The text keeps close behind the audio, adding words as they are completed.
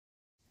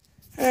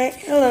Alright,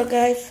 hello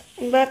guys.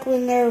 I'm back with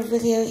another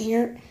video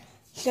here,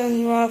 showing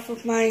you off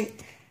of my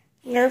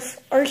Nerf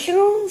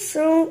arsenal,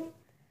 so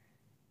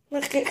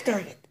let's get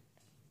started.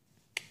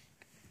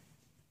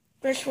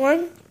 First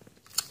one,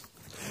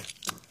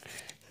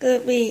 gonna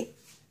be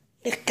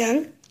this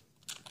gun,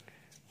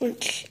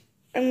 which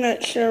I'm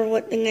not sure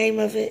what the name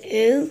of it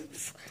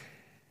is.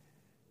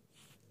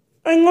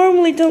 I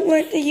normally don't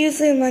like to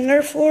use it in my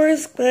Nerf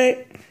wars,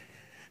 but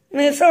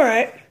it's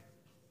alright.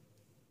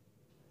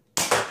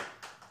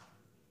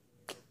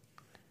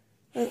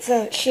 That's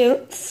how it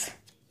shoots.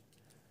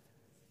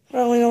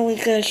 Probably only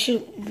gonna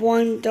shoot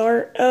one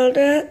dart out of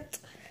that.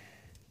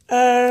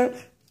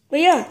 But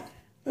yeah,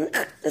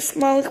 look, the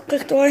smallest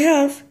pistol I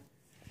have.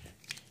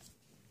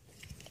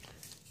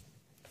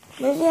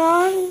 Moving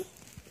on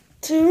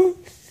to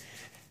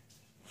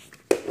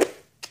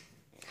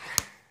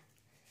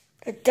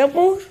a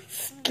double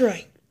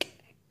strike.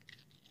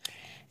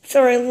 It's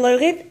already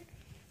loaded.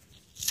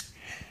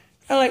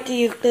 I like to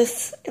use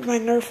this in my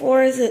Nerf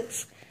wars.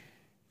 It's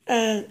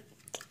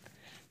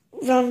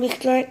Zombie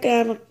Strike.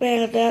 I'm a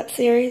fan of that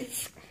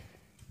series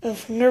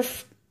of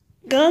Nerf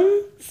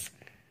guns.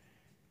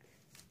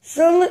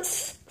 So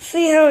let's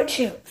see how it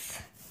shoots.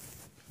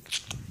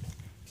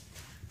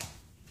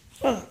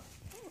 Oh.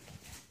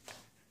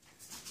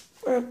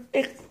 For a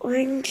big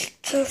range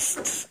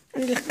test,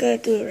 I'm just gonna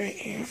do it right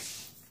here.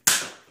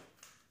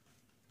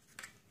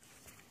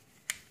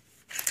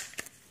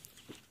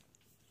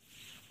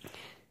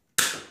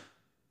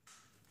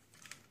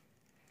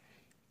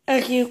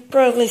 As you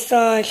probably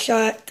saw, I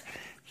shot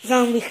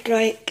Zombie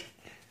Strike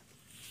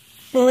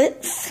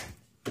bullets.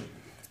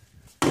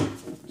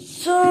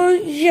 So,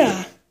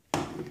 yeah.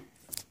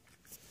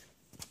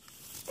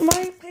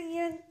 My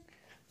opinion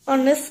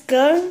on this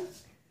gun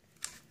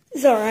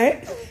is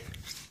alright.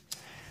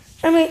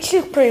 I mean, it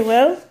shoots pretty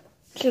well.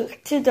 Shoots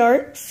 2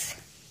 darts.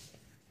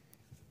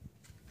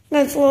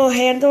 Nice little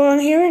handle on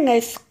here,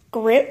 nice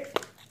grip.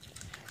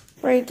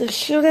 Ready to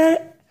shoot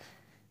at.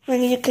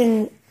 And you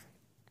can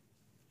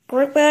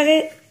grip at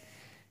it,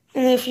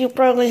 and if you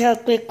probably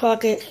have big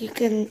pockets, you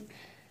can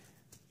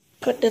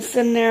put this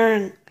in there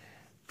and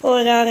pull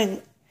it out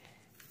and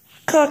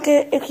cock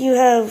it. If you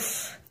have,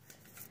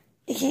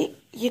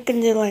 you can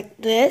do like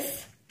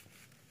this,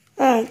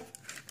 you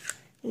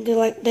can do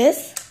like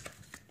this,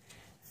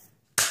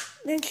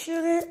 then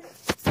shoot it.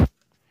 But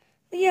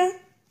yeah,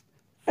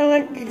 I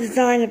like the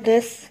design of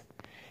this.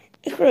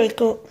 It's really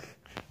cool.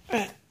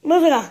 Alright,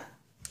 moving on.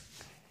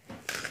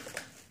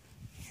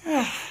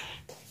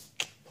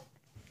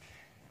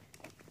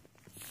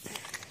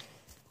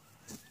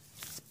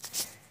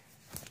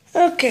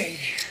 Okay,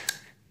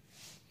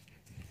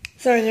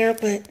 sorry there,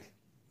 but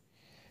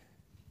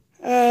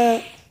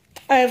I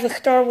have a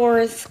Star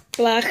Wars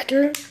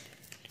blaster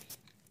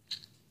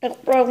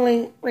that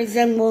probably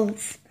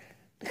resembles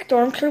the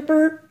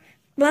Stormtrooper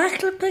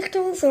blaster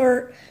pistols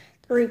or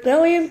the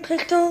Rebellion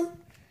pistol,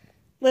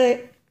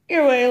 but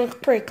either way, it looks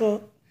pretty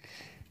cool.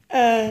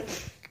 I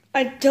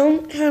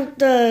don't have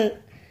the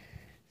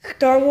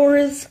Star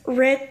Wars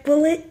red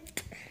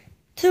bullet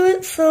to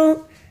it,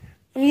 so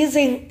I'm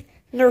using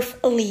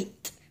Nerf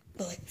Elite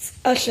bullets.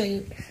 I'll show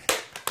you.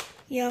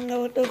 Y'all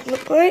know what those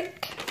look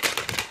like.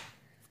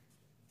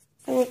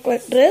 They look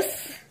like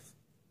this.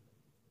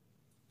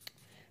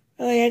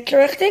 Really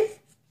interesting.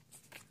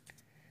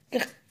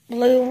 Just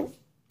blue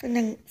and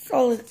then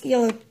solid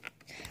yellow,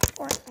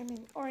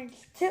 orange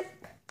tip.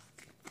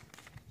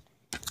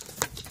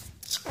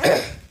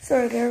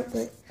 Sorry there,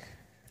 but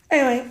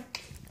anyway,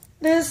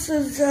 this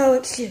is how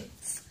it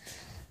shoots.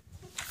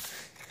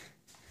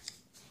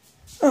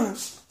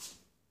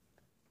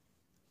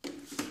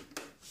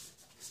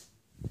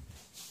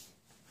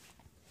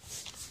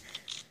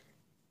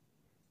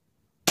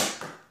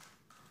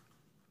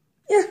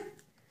 Yeah,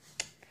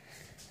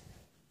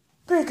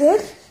 pretty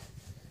good.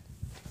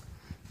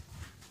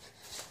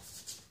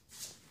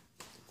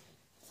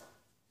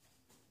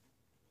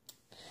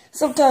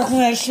 Sometimes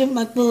when I shoot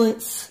my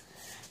bullets,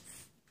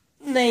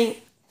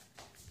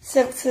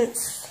 since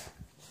it's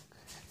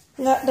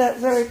not that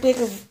very big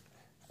of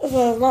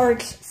a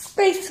large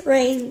space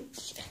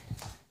range,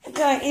 it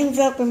kind of ends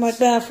up in my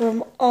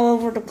bathroom all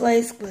over the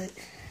place, but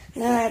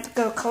now I have to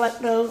go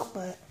collect those,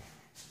 but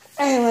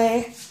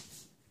anyway,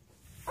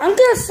 I'm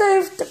gonna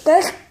save the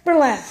best for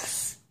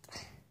last.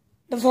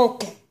 The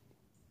Vulcan.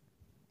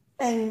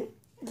 And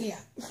yeah,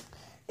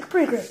 it's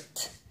pretty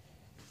great.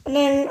 And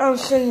then I'll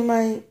show you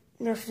my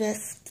Nerf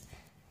vest.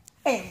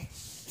 Anyway,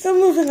 so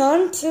moving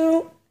on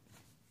to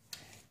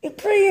a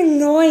pretty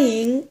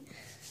annoying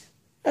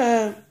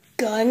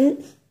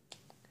gun,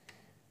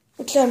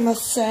 which I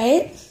must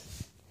say,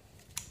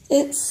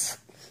 it's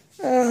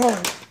hold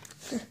on.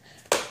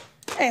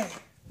 Anyway.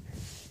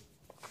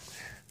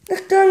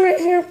 This gun right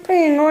here is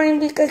pretty annoying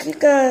because you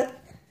got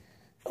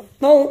a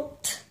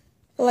bolt,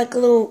 like a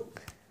little,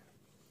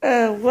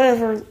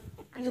 whatever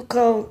you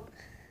call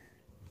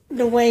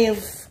the way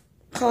of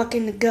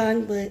cocking the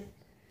gun, but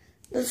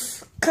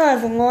it's kind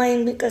of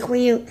annoying because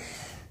when you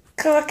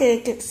cock it,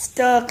 it gets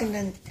stuck and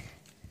then,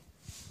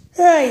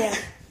 oh yeah,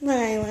 But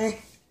anyway,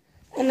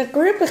 and the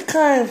grip is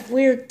kind of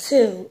weird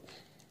too.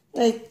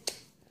 Like,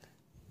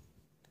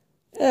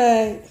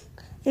 I'm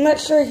not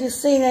sure if you've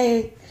seen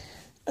any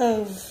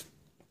of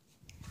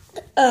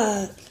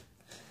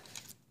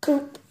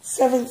Coop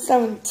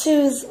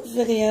 772's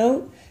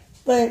video,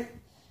 but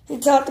he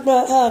talked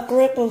about how a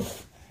grip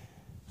of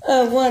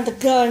one of the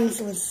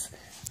guns was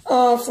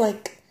off,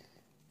 like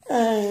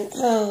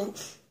how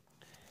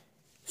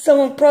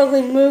someone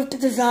probably moved the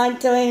design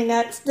to it and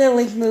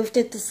accidentally moved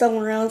it to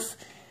somewhere else,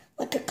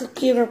 like a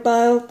computer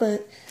bio,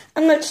 but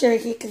I'm not sure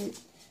if you can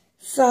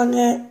song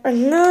it or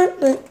not,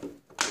 but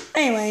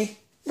anyway,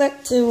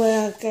 back to what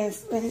I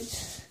guess.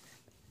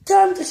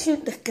 Time to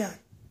shoot the gun.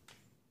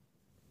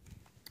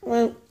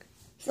 Well,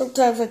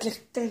 sometimes I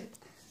just think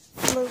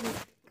loading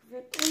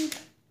quickly.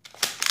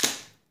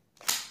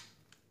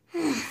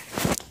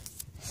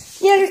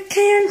 Yeah, it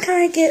can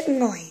kind of get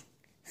annoying.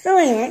 So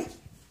anyway.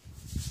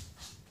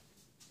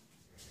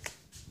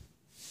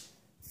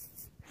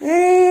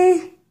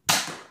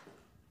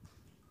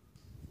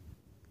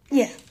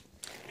 Yeah.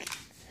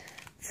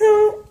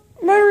 So,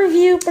 my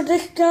review for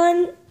this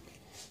gun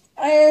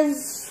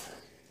is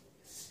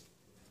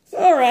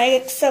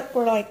alright, except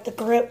for like the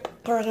grip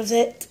part of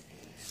it.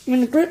 I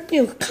mean, the grip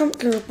feels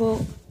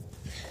comfortable,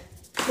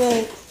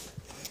 but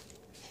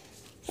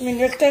I mean,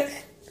 there's that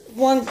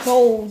one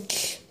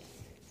bulge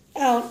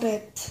out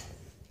that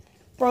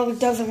probably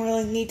doesn't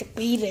really need to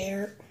be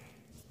there,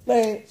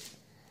 but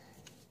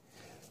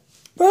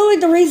probably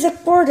the reason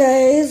for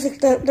that is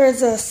that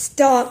there's a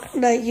stock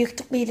that used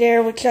to be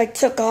there, which I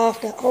took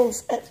off, that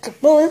holds extra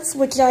bullets,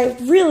 which I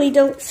really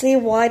don't see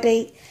why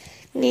they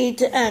need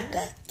to add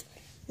that.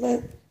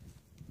 But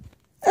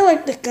I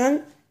like the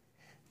gun.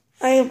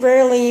 I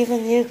rarely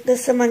even use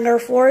this in my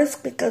Nerf wars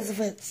because of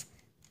its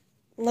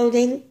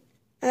loading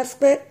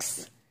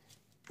aspects.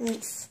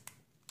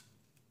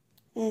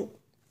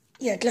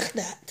 Yeah, just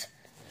that.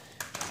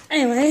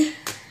 Anyway,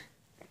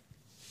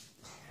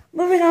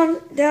 moving on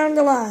down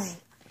the line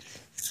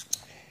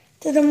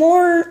to the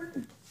more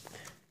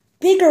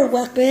bigger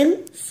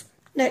weapons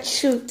that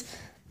shoot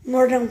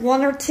more than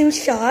 1 or 2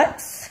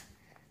 shots.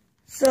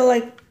 So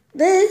like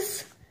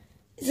this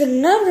is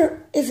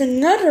another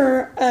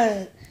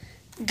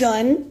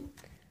gun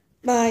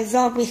by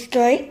Zombie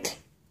Strike,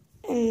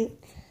 and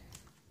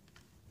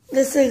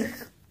this is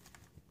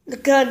the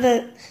gun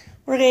that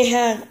where they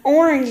had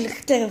orange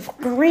instead of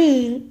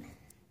green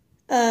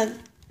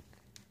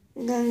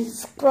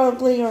guns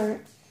probably,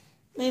 or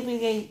maybe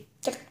they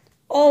just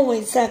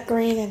always had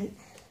green and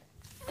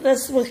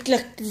this was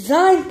just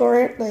designed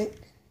for it. But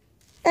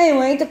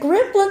anyway, the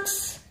grip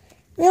looks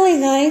really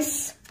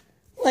nice,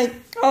 like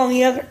all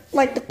the other,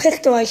 like the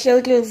pistol I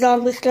showed you,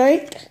 Zombie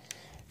Strike.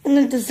 And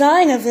the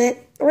design of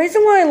it, the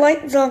reason why I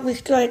like Zombie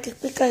Strike is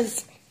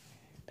because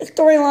the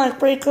storyline is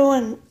pretty cool,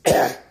 and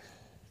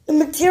the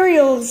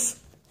materials,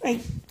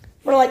 like,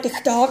 for like the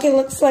stock, it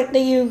looks like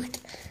they used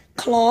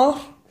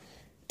cloth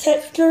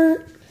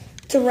texture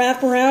to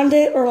wrap around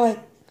it, or like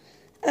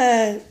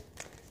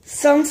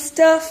some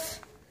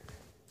stuff,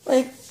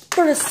 like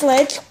for the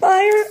sledge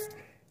fire,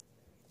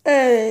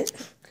 they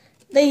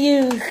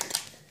used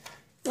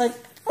like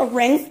a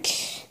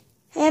wrench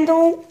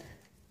handle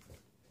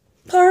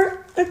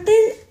part, I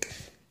think,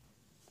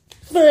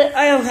 but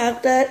I don't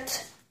have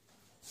that,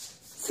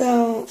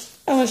 so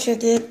I wish I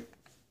did.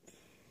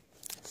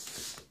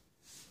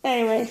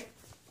 Anyway,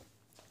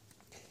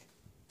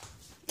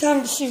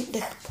 time to shoot the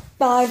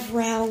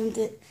 5-round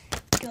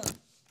gun.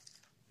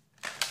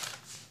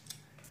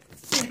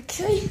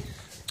 Okay.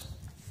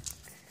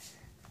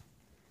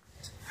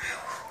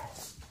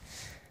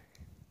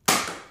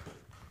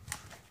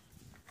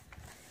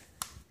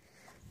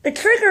 The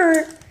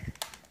trigger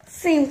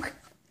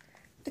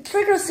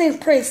seems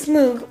pretty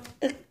smooth.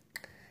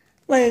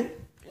 Like,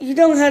 you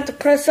don't have to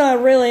press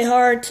on really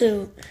hard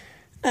to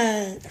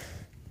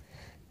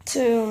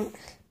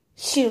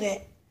shoot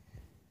it.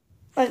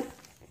 Like,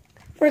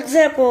 for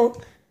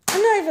example,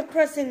 I'm not even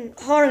pressing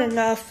hard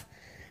enough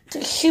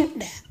to shoot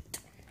that,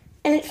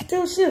 and it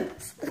still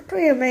shoots. It's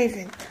pretty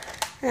amazing.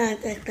 I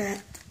think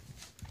that.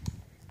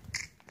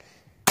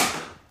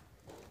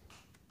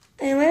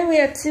 Anyway, we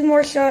have 2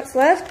 more shots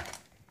left.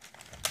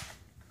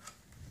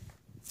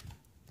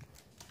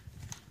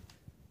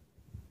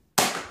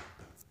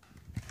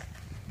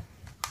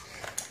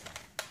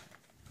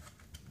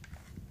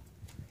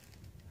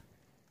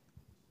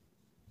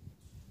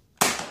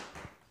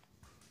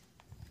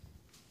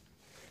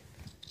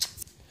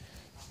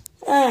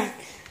 Alright,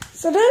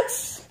 so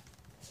that's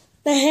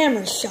the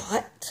hammer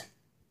shot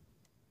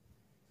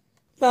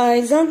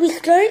by Zombie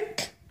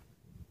Strike.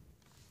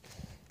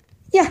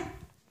 Yeah.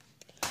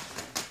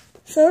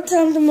 So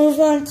time to move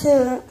on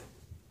to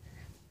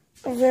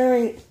a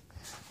very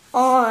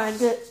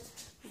odd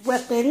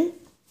weapon,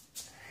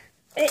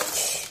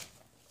 which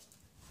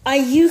I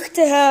used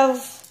to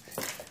have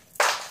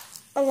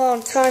a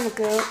long time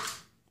ago,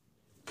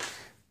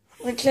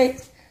 which I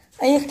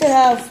used to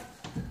have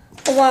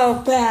a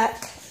while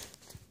back.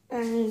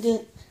 And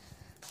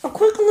a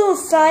quick little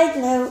side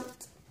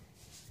note,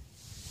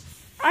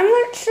 I'm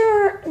not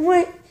sure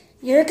what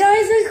your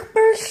guys'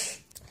 first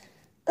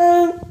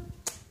Nerf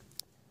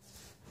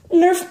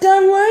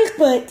gun was,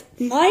 but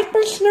my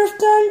first Nerf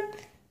gun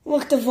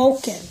was the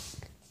Vulcan.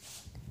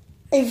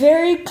 A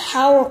very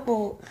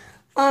powerful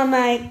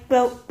automatic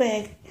belt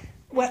bag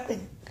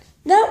weapon.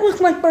 That was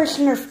my first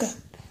Nerf gun.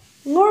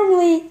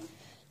 Normally,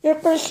 your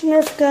first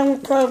Nerf gun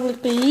would probably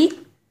be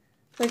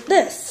like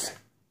this.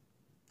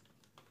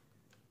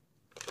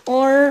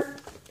 Or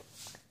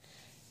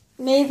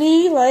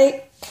maybe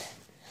like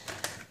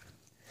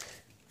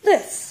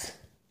this.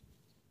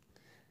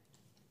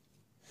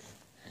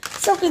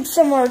 Something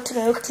similar to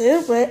those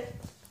two, but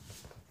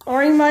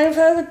or you might have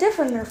had a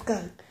different Nerf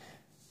gun.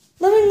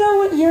 Let me know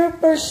what your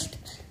first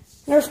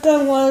Nerf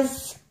gun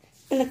was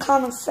in the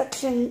comment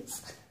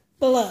sections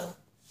below.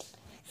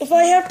 If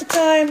I have the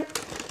time,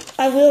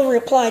 I will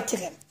reply to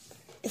them,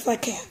 if I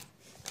can.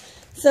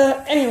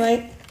 So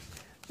anyway,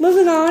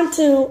 moving on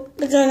to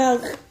the gun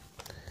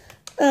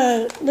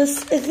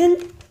this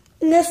isn't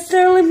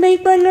necessarily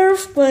made by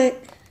Nerf,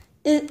 but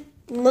it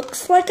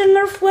looks like a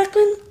Nerf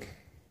weapon.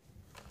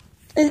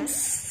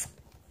 It's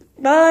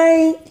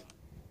by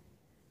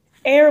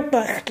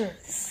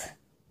Airbusters,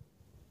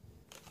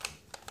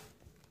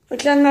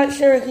 which I'm not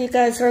sure if you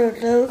guys heard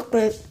of those,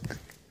 but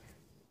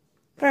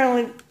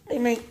apparently they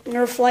make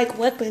Nerf-like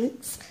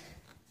weapons.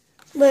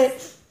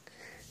 But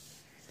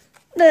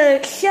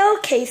the shell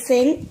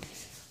casing,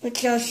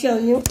 which I'll show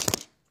you,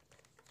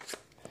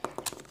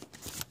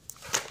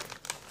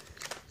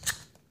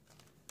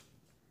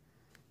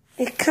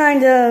 is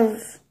kind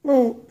of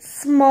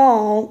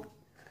small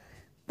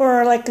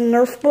for like a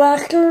Nerf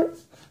blaster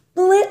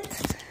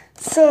bullet.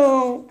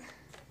 So,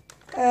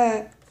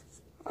 hold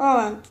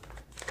on.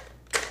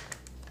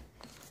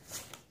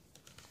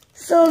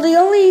 So the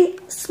only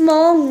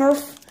small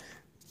Nerf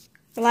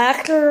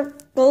blaster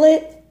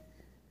bullet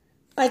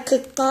I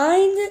could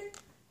find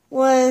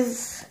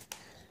was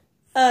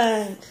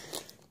Zombie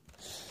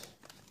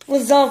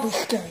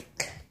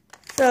Strike.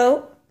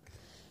 So,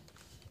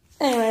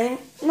 anyway,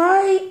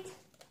 my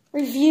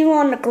review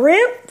on the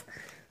grip,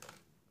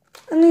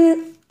 I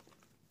mean,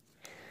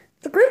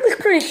 the grip is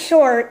pretty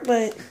short,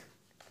 but,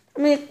 I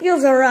mean, it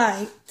feels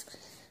alright.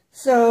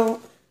 So,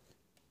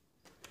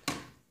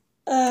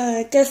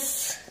 I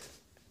guess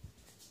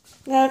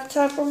now it's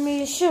time for me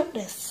to shoot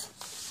this.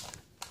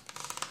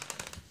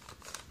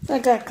 I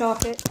gotta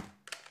cock it.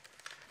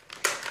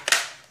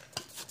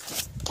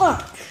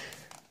 Oh.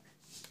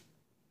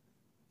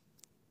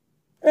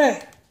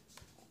 Right.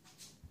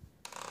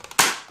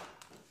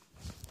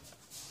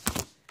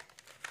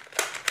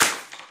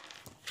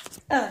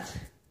 Oh.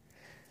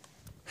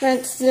 I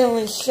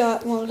accidentally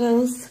shot one of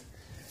those.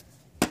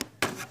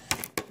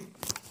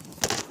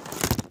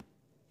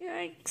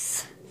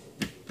 Yikes.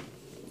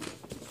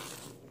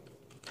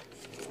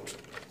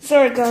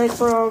 Sorry guys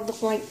for all the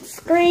white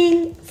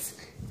screens.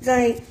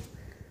 I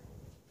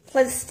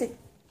placed it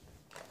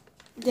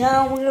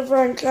down whenever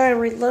I'm trying to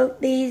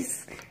reload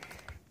these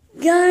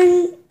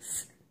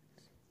guns.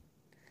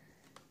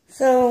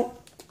 So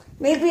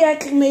maybe I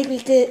can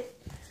get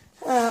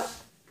a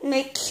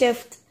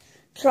makeshift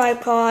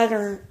tripod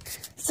or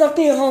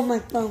something to hold my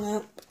phone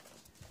up.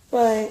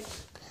 But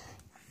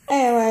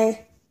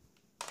anyway,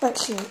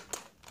 let's shoot.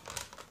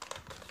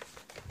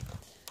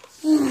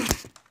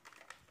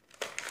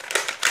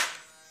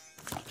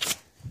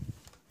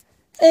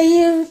 And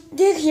you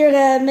did hear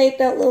that I make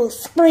that little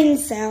spring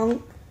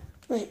sound,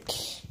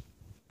 which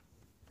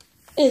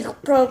is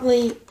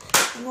probably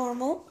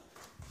normal.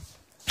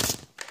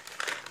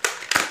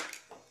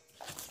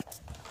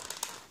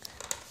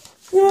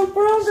 You know,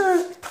 for all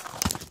the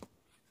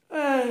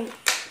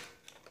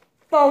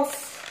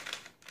false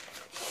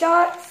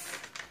shots,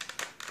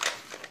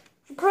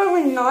 I'm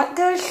probably not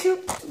gonna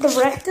shoot the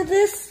rest of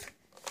this.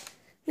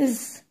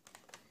 Is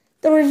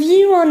the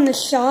review on the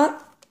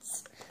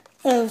shots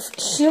of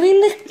shooting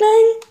this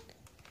thing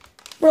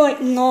for like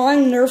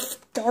non-Nerf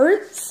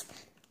darts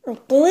or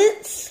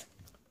bullets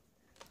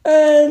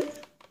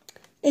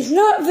is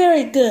not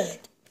very good.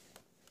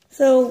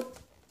 So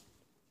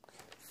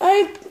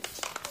I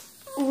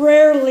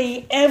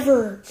rarely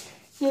ever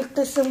use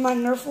this in my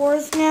Nerf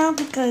wars now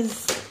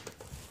because,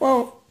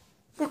 well,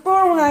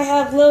 before when I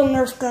had little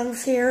Nerf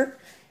guns here,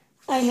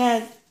 I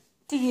had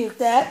to use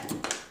that.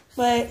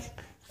 But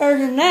other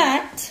than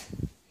that,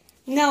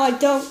 now I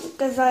don't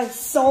because I have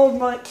so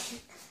much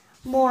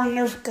more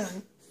Nerf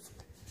guns.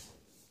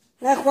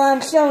 That's why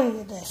I'm showing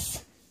you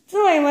this.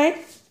 So anyway,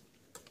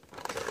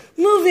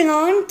 moving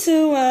on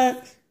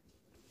to,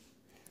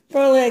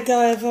 probably I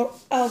got out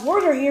of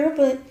order here,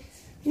 but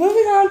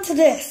moving on to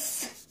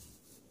this.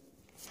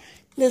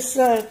 This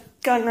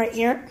gun right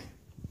here.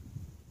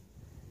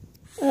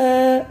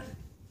 Hold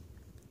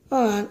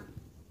on.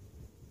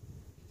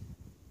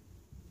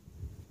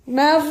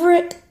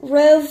 Maverick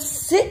Rev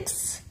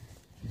 6.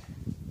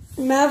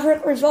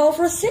 Maverick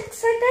Revolver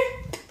 6, I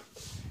think.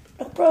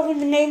 That's probably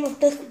the name of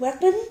this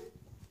weapon.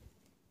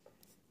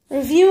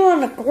 Review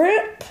on the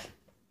grip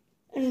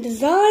and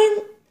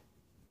design.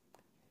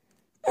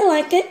 I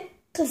like it,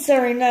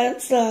 considering that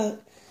it's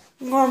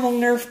normal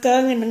Nerf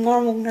gun, and the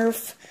normal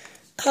Nerf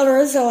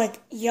colors are like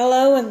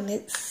yellow, and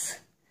it's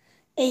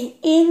a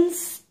in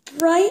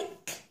strike.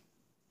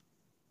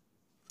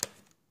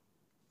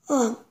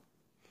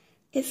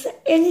 It's an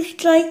in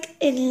strike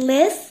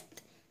enlist,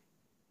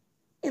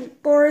 and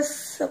for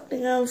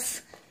something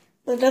else.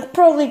 But that's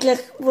probably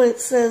just what it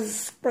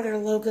says for their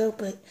logo,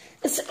 but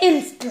it's an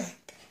in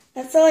strike.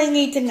 That's all you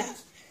need to know.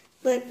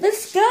 But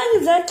this gun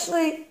is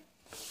actually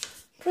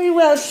pretty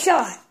well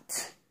shot.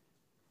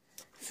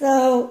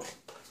 So,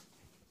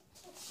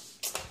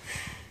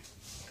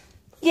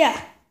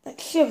 yeah,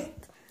 let's shoot it.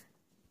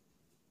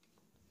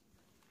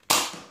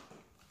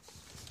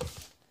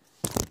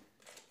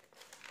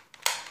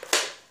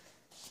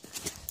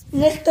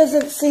 This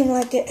doesn't seem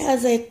like it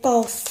has a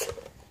false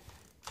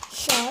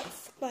shot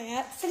by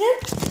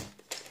accident.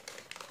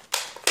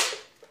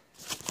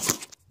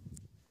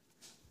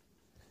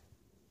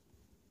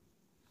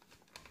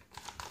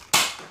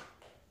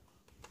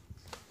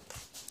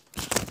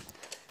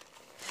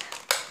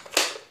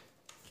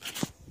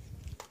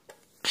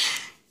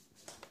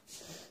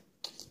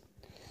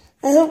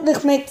 I hope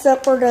this makes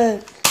up for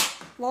the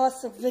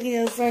loss of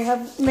videos I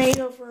have made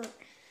over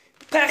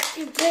the past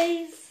few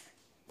days.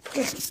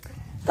 I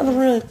haven't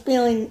really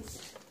feeling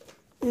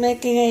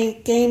making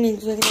any gaming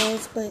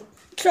videos, but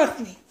trust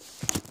me,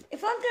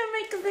 if I'm gonna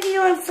make a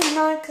video on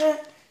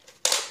Subnautica,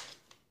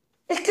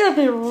 it's gonna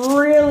be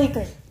really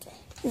great.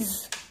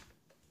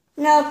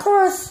 Now, of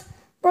course,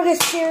 for this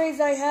series,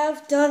 I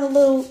have done a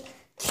little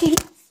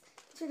cheats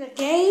to the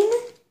game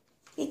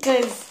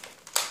because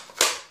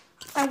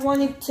I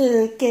wanted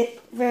to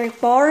get very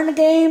far in the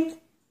game.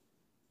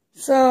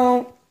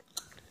 So,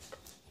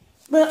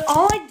 but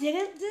all I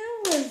didn't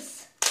do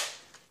was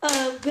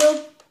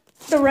build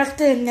the rest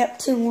of the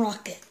Neptune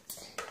rocket.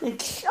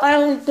 Which I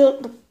only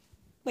built the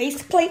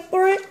base plate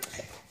for it.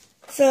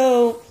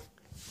 So,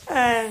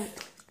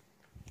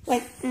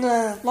 like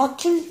the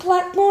launching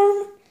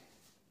platform,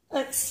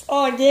 that's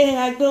all I did. And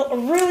I built a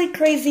really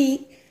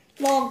crazy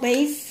long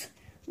base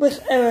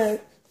with a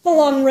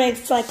full-on red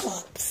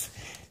Cyclops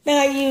that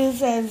I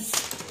use as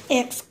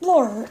an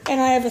explorer.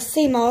 And I have a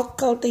sea model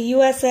called the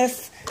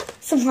USS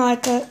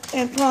Subnautica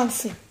and prawn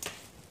suit.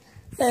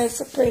 That's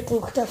some pretty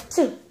cool stuff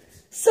too.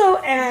 So,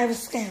 and I have a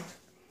scanner.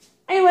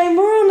 Anyway,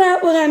 more on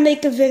that when I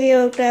make a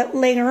video of that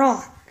later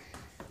on.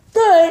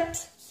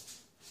 But,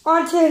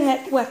 on to the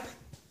next weapon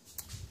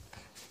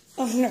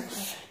of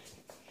Nerf.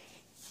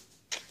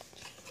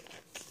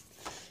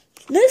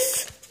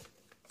 This,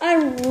 I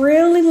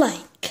really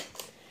like.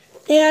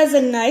 It has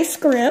a nice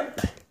grip.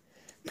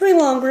 Pretty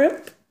long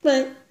grip,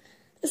 but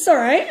it's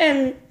alright.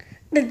 And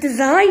the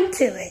design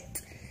to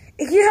it.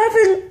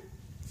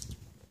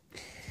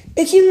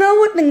 If you know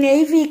what the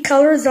navy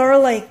colors are,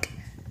 like,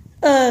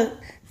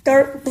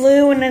 dark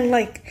blue and then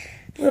like,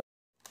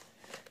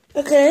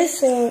 okay,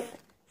 so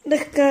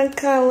this gun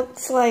kind of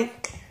looks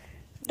like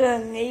the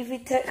navy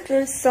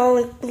texture,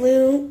 solid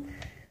blue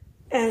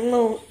and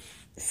little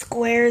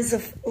squares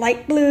of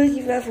light blue.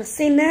 You've ever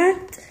seen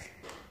that?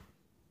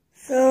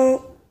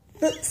 So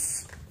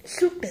let's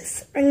shoot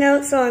this. Right now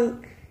it's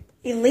on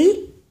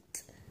elite.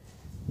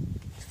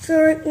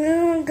 So right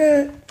now I'm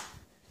gonna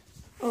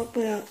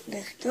open up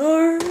this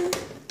door.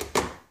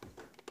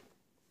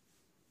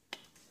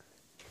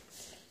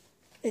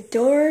 The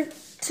door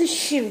to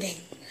shooting.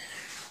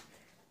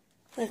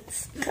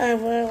 That's kind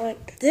of what I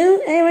like to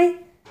do. Anyway,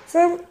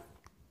 so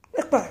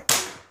let's start.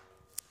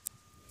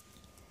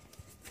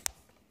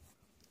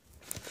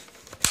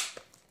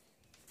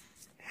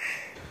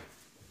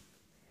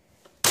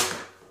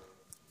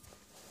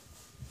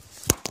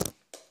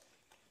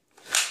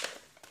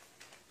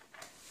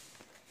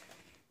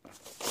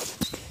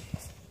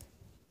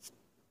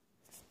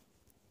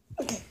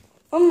 Okay,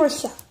 one more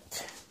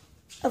shot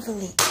of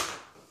elite.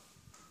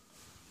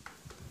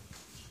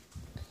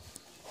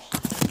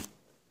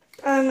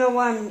 I don't know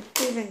why I'm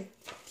even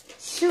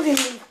shooting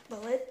these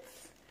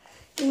bullets,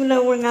 even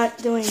though we're not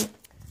doing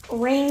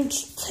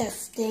range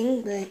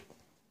testing, but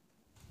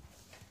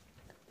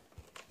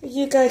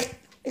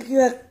if you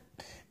have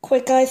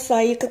quick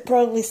eyesight, you could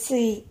probably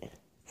see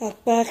how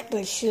fast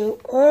they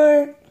shoot,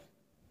 or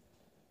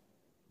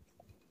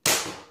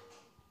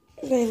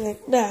something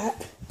like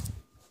that.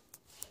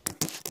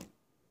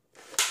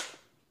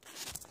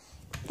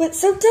 But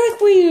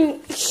sometimes when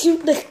you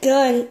shoot the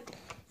gun,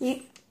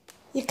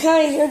 you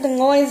kind of hear the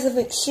noise of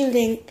it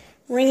shooting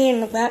ringing in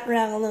the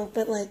background a little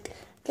bit, like,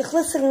 just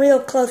listen real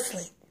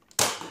closely.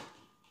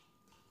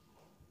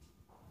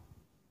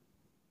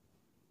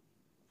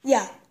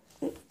 Yeah.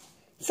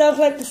 Sounds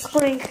like the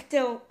spring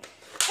still,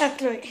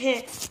 after it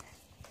hits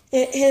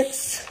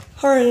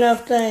hard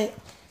enough that it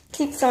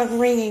keeps on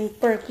ringing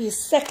for a few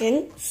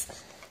seconds,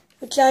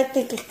 which I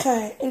think is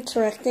kind of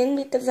interesting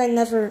because I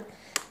never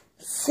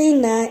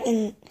seen that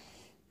in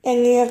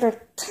any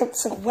other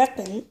types of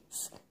weapons.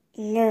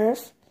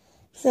 Nerf.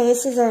 So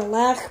this is our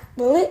last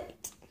bullet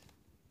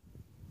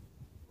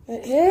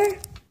right here.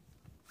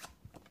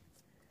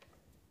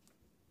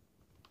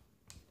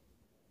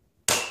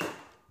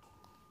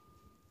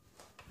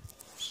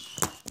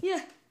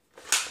 Yeah.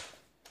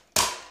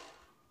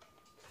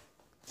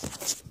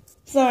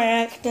 Sorry,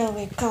 I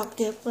accidentally cocked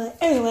it, but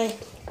anyway,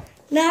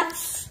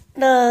 that's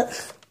the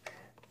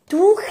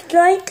Dual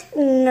Strike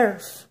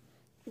Nerf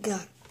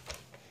gun.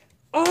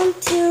 On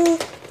to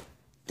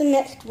the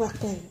next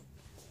weapon.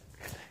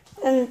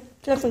 And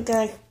trust me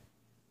guys,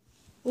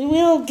 we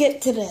will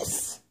get to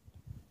this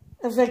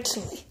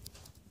eventually.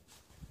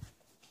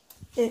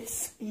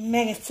 It's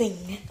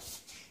menacing,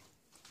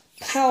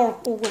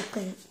 powerful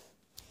weapon.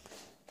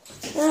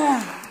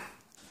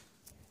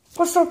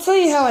 Plus I'll tell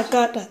you how I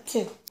got that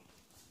too.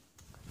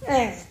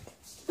 Alright,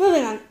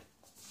 moving on.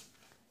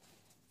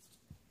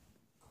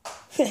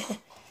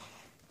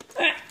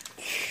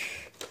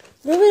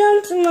 Moving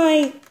on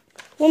to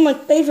one of my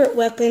favorite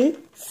weapons.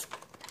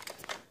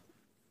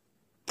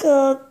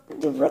 The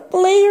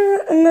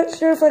Ripplator. I'm not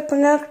sure if I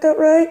pronounced that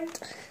right.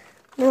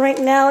 But right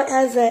now it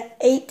has an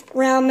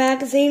 8-round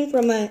magazine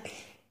from an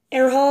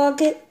air hog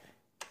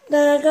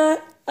that I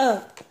got.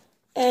 Oh,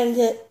 and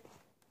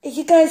if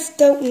you guys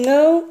don't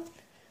know,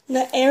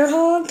 the air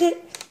hog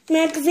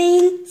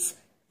magazines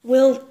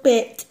will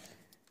fit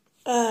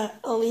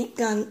elite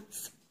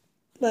guns.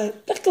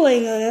 But just to let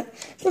you know that.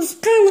 But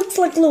it kind of looks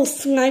like a little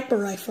sniper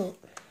rifle.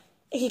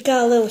 If you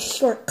got a little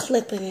short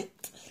clip in it.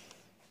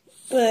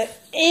 But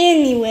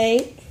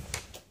anyway,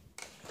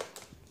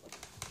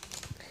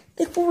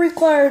 this will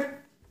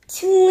require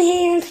 2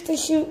 hands to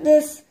shoot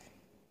this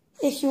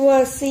if you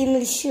want to see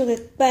me shoot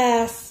it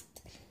fast.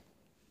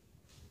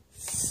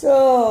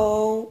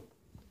 So,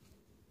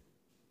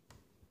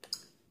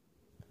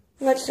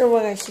 I'm not sure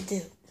what I should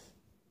do.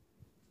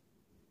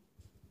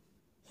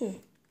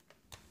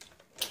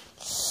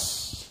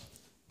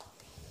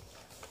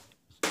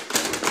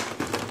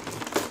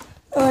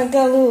 Oh, I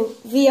got a little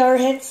VR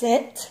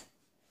headset,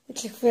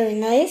 which is very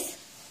nice,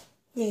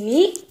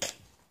 unique.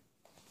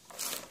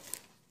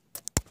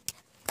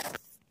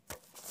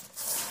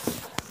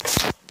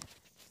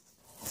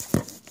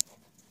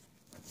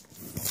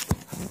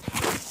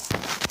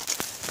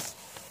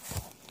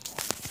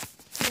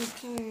 I'm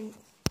trying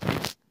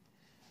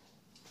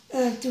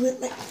to do it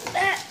like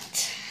that.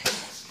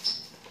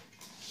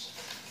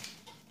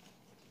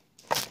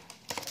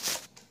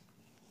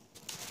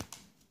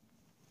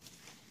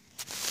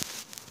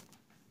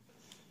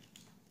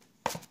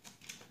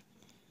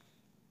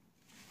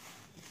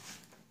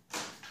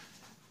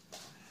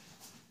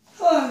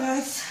 Hold on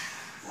guys,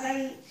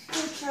 I'm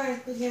still trying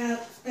to figure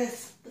out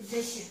this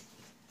position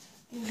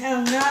and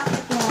how not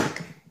to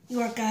block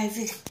your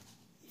guys'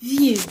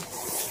 view.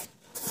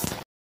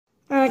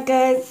 Alright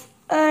guys,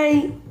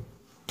 I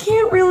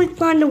can't really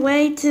find a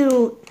way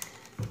to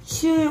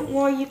shoot it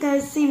while you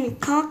guys see me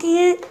cocking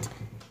it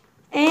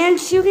and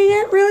shooting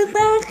it really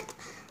fast,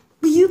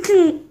 but you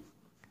can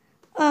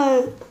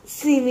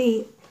see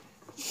me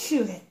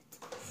shoot it.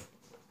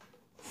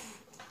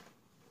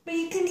 But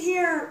you can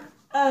hear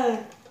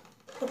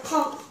the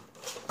pump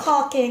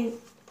cocking,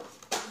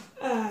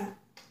 and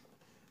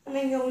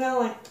then you'll know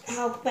like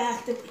how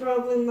fast it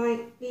probably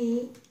might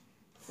be.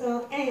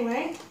 So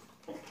anyway.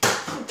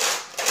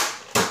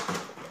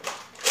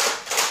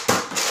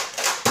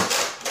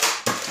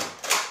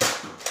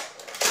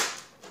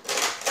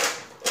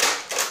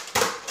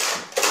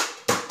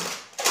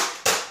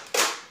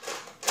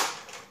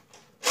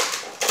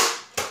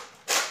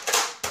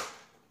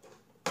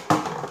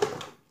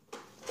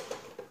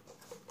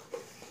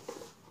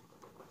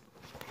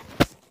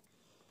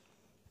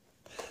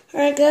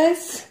 Alright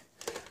guys,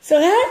 so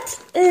that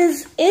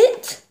is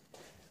it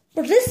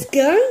for this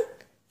gun,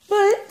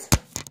 but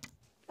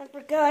I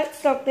forgot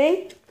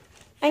something.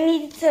 I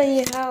need to tell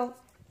you how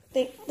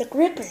the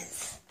grip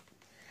is.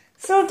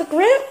 So the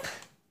grip,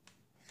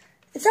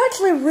 it's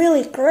actually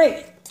really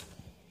great.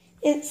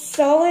 It's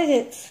solid,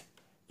 it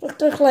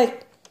looks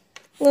like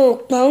little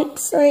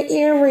bumps right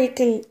here where you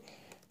can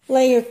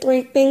lay your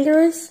 3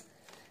 fingers.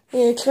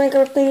 And your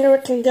trigger finger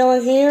can go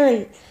in here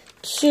and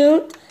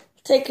shoot.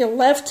 Take your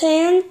left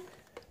hand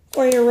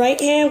or your right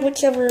hand,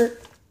 whichever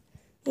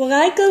one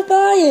I go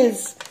by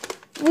is,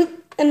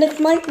 and this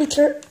might be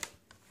true,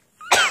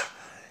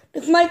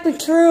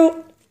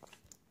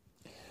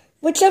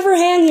 whichever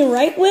hand you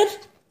write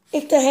with,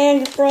 is the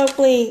hand you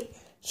probably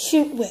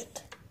shoot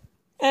with.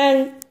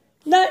 And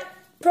that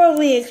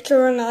probably is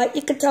true or not.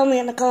 You can tell me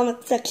in the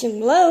comment section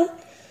below.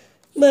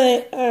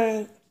 But,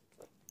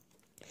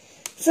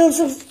 so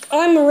since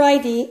I'm a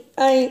righty,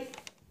 I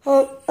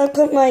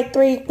put my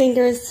 3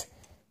 fingers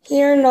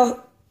here in the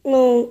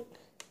little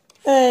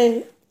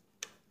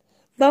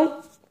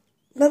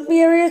bumpy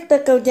areas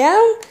that go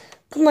down.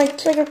 Put my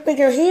trigger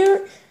finger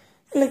here,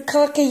 and then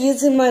cock it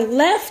using my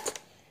left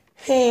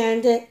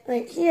hand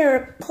right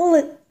here. Pull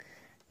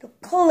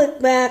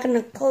it back and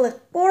then pull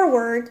it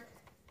forward.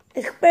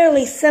 It's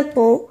fairly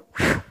simple.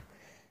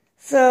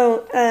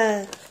 So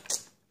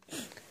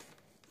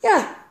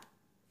yeah,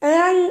 and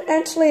I'm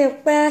actually a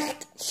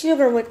fast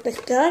shooter with this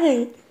gun,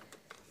 and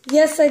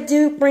yes, I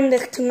do bring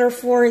this to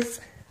Nerf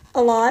wars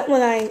a lot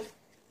when I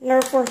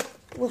Nerf war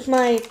with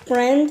my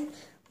friend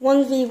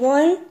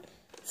 1v1.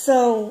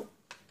 So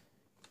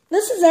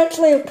this is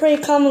actually a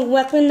pretty common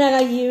weapon that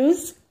I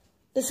use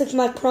This is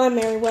my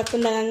primary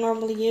weapon that I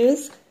normally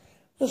use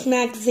with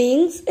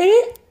magazines in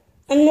it.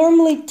 I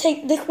normally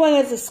take this one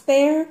as a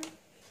spare,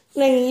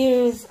 then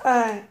use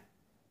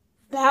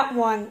that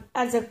one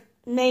as a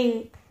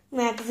main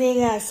magazine,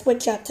 and I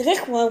switch out to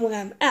this one when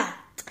I'm out.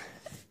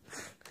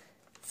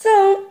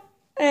 So,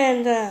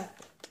 and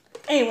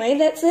anyway,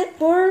 that's it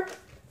for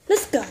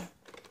this gun.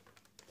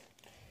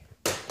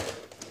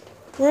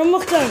 We're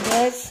almost done,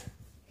 guys.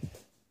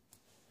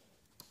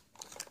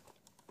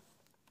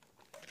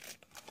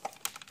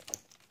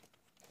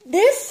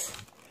 This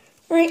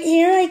right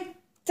here, I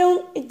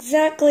don't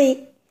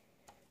exactly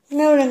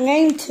know the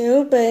name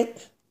to,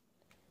 but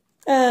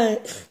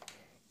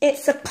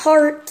it's a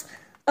part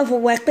of a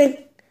weapon.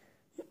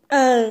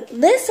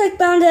 This I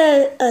found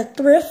at a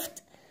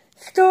thrift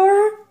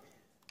store.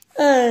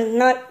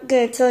 Not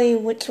gonna tell you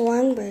which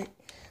one, but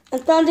I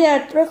found it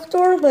at a thrift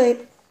store,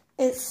 but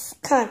it's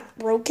kind of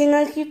broken,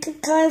 as you can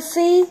kind of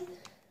see.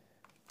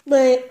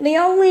 But the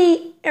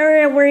only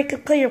area where you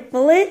can put your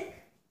bullet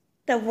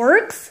that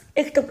works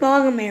is the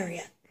bottom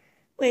area,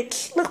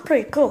 which looks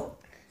pretty cool.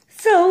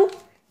 So,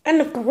 and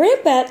the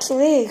grip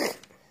actually is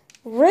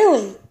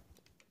really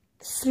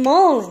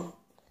small and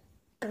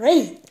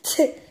great.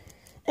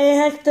 And it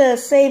has the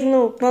same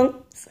little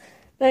bumps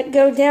that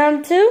go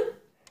down too,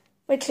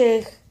 which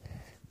is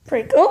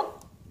pretty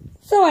cool.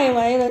 So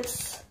anyway,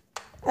 that's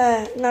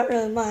not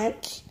really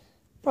much.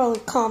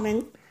 Probably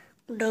common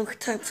with those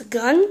types of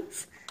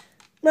guns.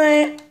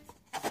 But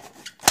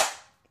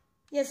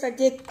yes, I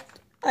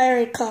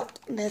already caught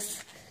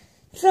this.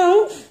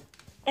 So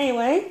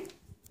anyway,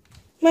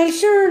 make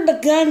sure the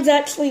gun's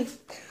actually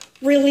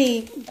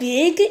really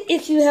big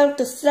if you have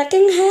the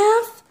second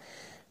half.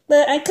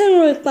 But I couldn't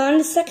really find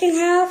the second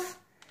half,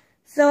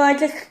 so I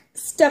just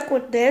stuck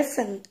with this.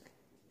 And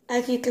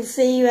as you can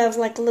see, you have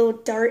like a little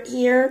dart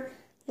here,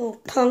 a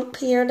little pump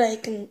here that you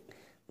can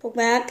pull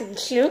back and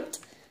shoot.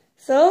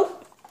 So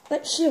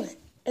let's shoot it.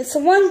 It's a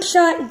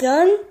one-shot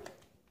gun.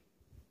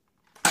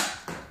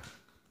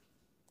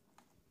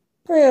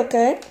 Pretty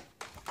okay.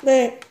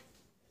 But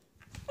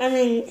I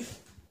mean,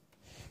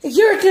 if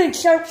you're a good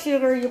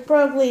sharpshooter, you'll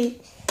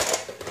probably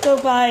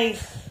go by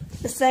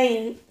the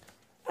same.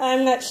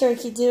 I'm not sure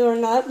if you do or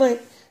not,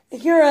 but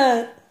if you're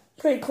a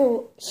pretty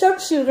cool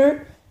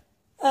sharpshooter,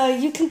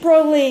 you can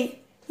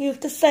probably use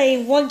the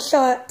same one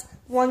shot,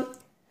 one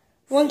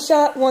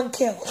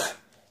kill.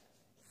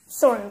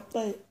 Sort of,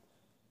 but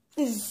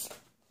is,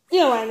 you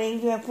know what I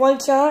mean. You have one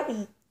shot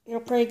and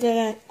you're pretty good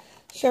at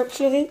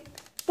sharpshooting.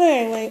 But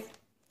anyway,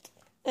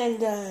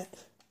 and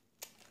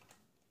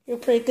you're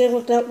pretty good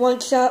with that one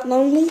shot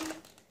only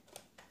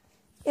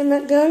in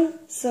that gun.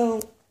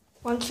 So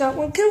one shot,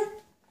 one kill.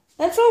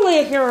 That's only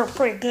if you're a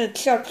pretty good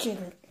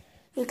sharpshooter.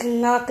 You can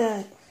knock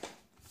a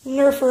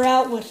Nerfer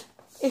out with,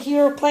 if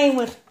you're playing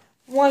with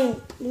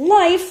one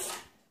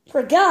life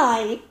per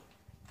guy.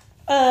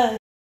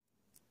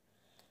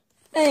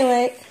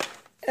 Anyway,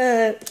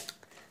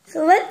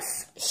 so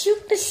let's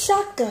shoot the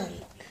shotgun.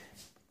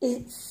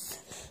 It's,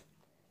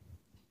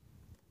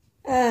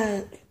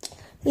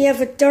 we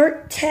have a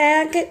dart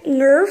tag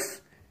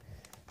Nerf.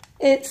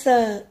 It's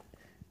a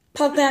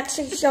pump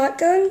action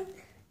shotgun.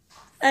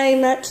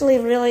 I'm actually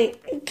really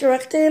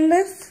interested in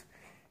this.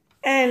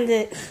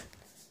 And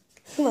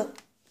look,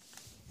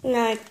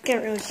 no, I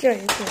can't really show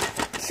you.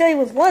 But show you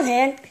with one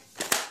hand.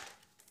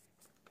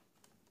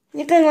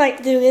 You can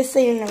like do this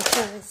thing in no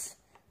choice.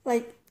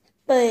 Like,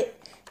 but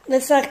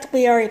this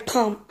actually already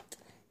pumped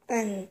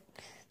and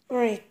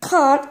already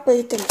caught, but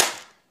you can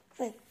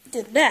like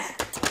do that.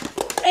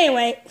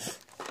 Anyway,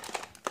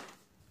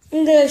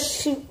 I'm gonna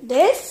shoot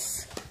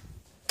this.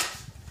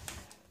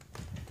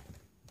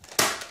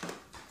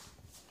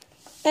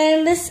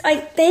 And this, I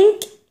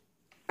think,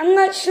 I'm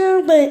not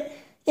sure, but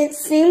it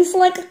seems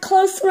like a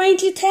close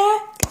range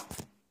attack.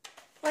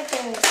 Like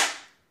a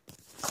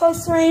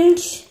close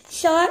range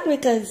shot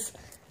because,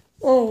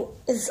 well,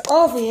 it's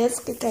obvious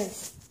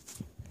because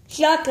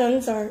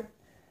shotguns are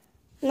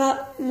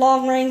not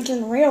long range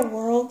in the real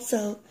world.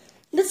 So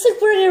this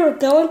is where they were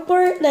going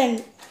for it.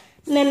 Then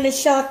the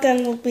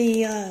shotgun will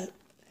be, then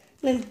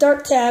the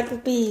dart tag will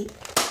be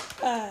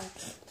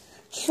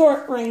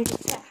short range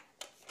attack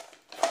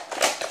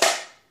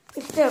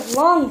instead of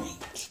long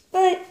range.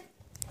 But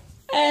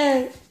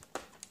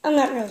I'm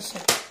not really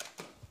sure.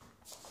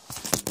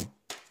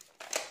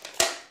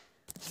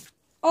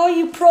 All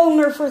you pro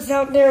Nerfers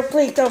out there,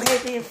 please don't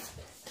hate me if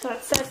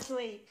that's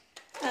actually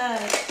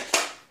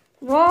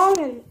wrong,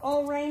 and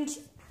all ranges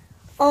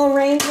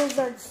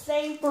are the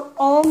same for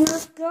all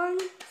Nerf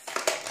guns.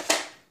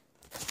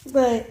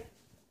 But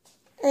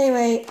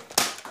anyway,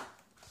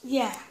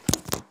 yeah.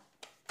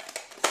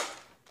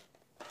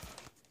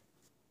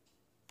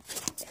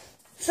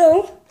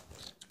 So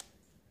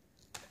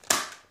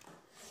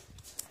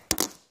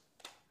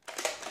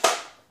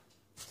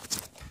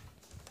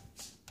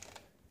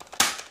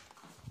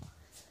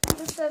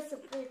this has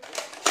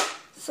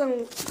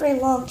some pretty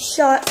long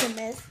shots in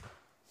this.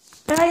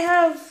 I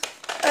have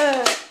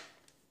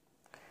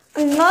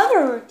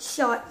another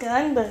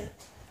shotgun, but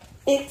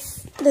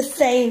it's the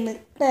same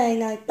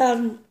thing. I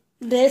found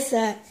this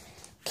at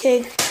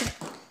Kid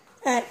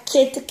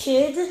to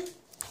Kid.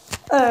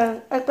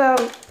 I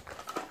found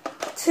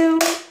 2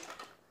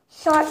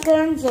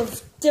 shotguns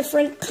of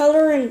different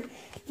color and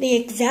the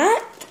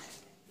exact,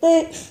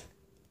 but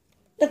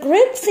the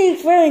grip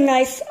seems very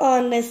nice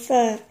on this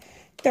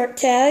dirt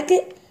tag.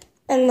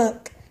 And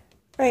look,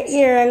 right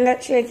here, I'm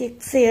not sure if you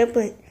can see it,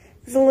 but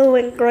there's a little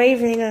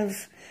engraving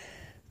of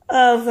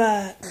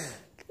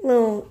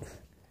little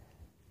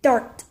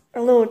dart,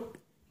 or little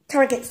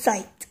target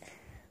sight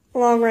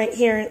along right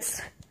here.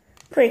 It's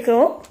pretty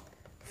cool.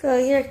 So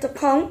here's the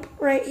pump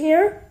right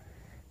here.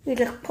 You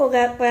just pull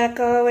that back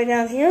all the way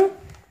down here,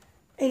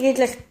 and you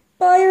just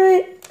fire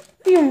it.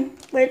 Boom!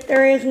 But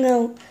there is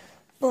no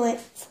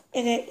bullets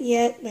in it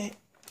yet. But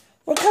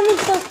we're coming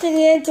close to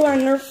the end to our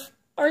Nerf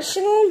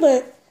arsenal,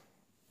 but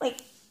like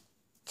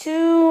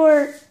 2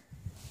 or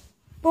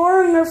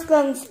 4 Nerf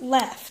guns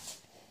left.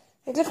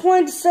 I just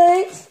wanted to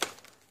say,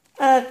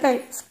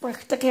 thanks for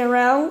sticking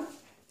around.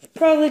 It's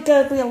probably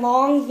going to be a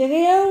long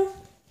video.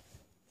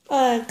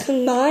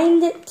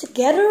 Combined it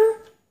together,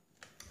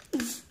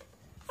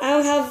 I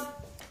don't have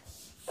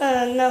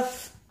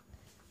enough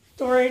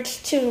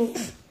storage to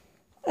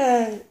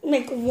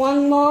make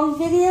one long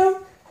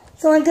video,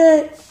 so I'm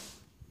going to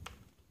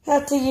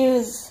have to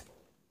use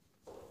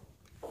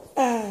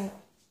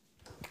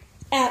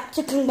app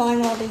to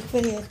combine all these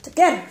videos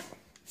together.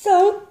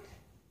 So,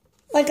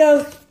 like I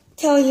was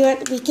telling you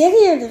at the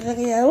beginning of the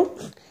video,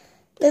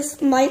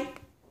 this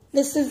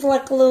is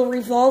like a little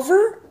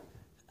revolver,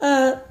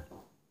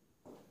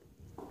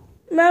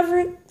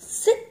 Maverick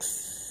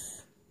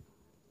 6.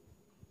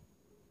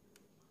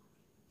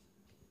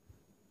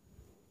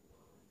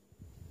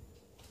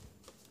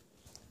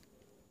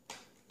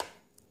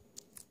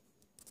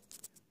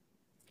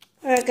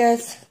 Alright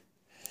guys,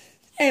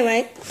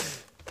 anyway,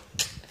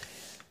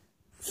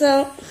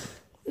 so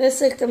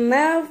this is the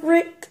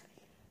Maverick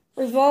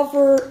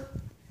revolver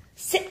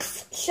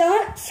 6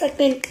 shots. I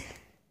think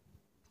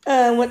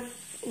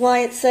why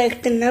it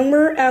says the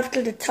number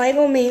after the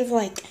title means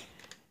like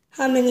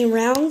how many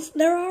rounds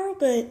there are,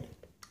 but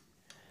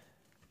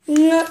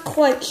I'm not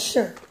quite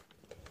sure.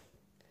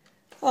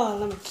 Oh,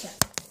 let me check.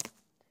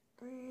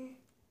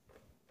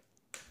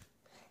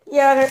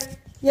 Yeah,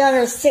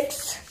 there's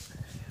 6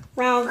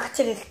 rounds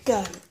to this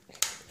gun.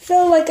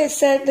 So, like I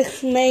said,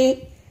 this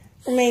may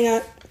or may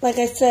not, like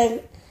I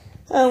said,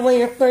 what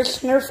your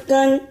first Nerf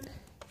gun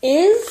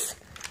is.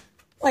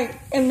 Like,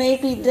 it may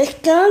be this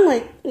gun,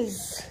 like, it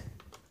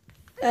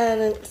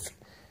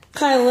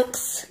kind of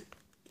looks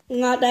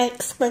not that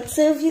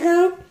expensive, you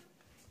know,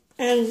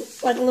 and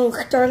like a little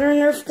starter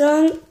Nerf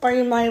gun, or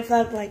you might have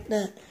had like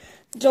the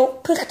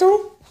jolt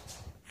pistol.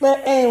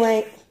 But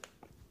anyway,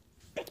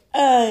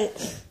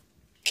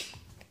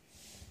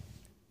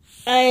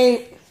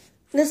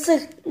 this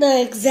is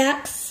the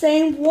exact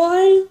same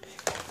one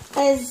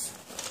as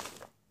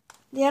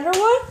the other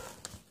one,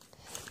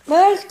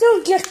 but I'm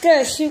still just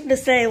gonna shoot the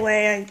same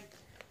way.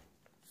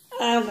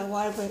 I don't know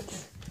why, but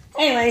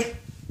anyway,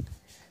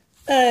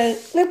 they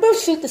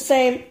both shoot the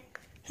same.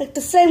 Like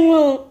the same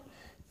little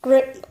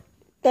grip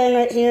thing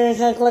right here. It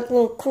has like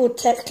little cool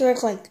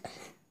textures, like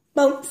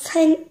bumps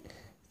hang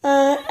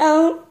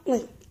out,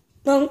 like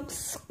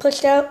bumps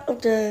pushed out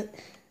of the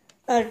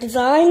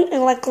design,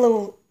 and like a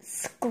little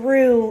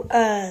screw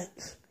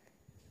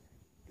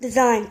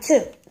design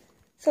too.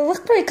 So it looks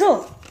pretty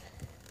cool.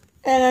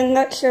 And I'm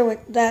not sure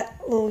what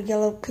that little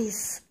yellow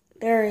piece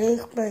there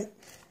is, but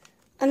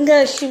I'm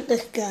gonna shoot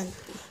this gun.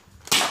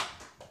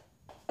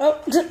 Oh,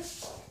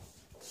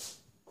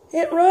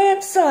 hit right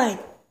outside.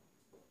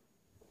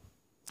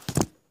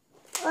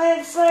 Right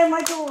outside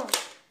my door.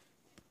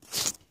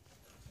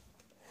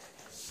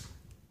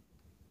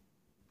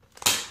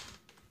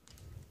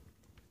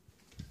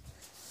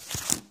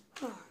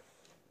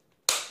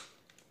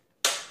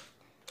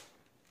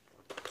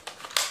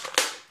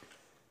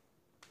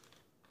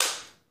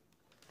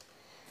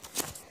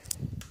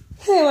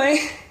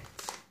 Anyway.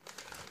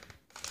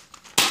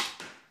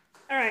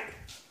 Alright.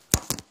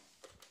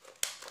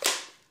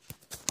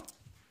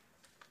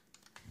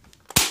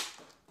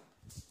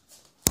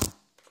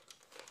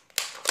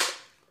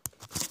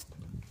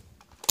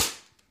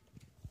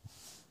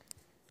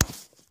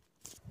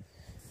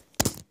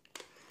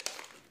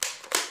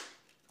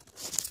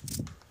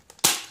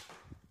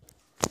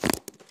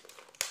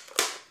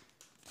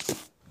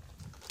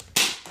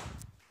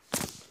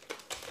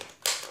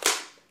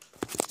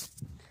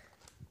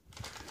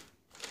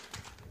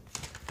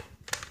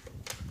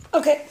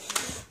 Okay,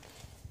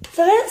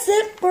 so that's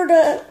it for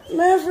the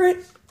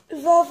Maverick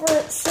Revolver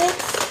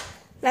 6.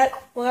 That's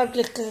what I'm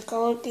just going to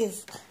call it,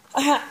 because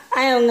I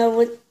don't know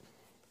what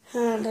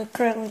the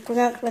correctly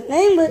pronounced the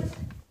name, but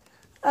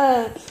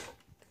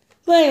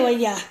anyway,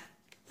 yeah,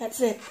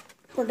 that's it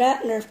for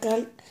that Nerf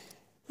gun.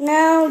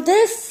 Now,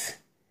 this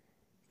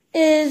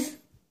is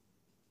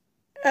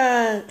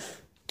the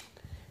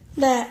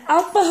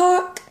Alpha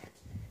Hawk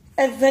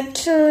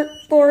Adventure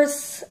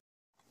Force.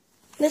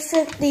 This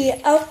is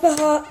the Alpha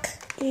Hawk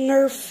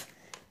Nerf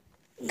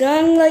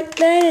gun like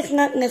that. It's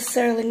not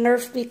necessarily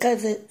Nerf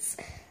because it's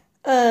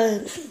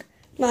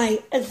my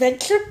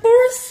adventure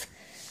force,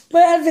 but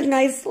it has a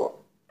nice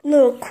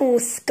little cool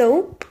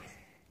scope,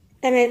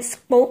 and it's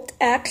bolt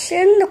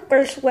action. The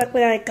first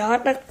weapon I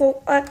got that's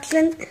bolt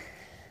action.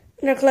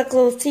 There's like a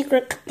little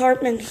secret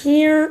compartment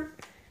here,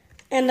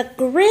 and the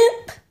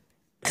grip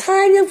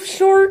kind of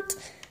short,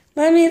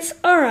 but I mean it's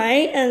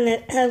alright, and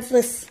it has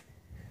this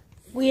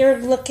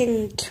weird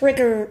looking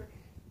trigger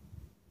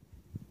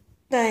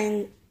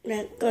thing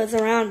that goes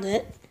around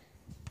it,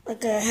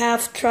 like a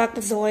half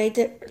trapezoid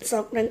or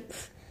something,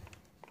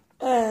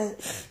 or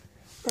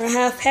a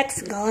half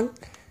hexagon.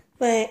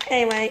 But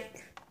anyway,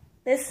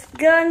 this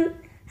gun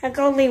has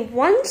only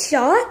one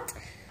shot,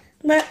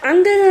 but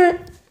I'm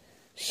gonna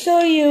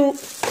show you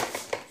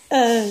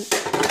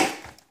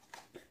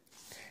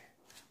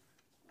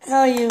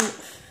how you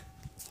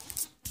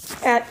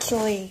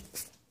actually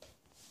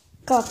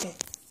cock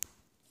it.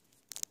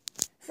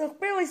 So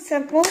it's really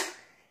simple.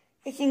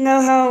 If you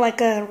know how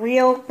like a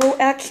real bolt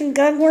action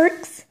gun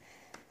works,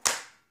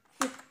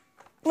 you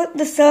flip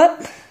this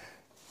up,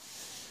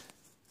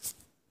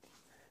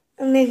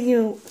 and then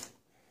you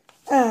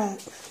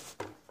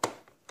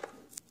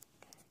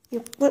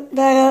flip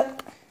that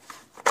up,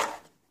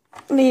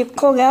 and then you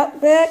pull that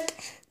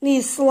back, and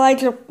you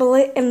slide your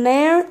bullet in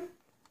there,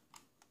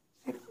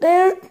 right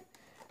there,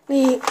 and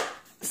you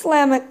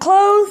slam it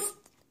closed,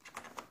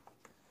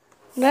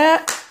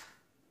 that,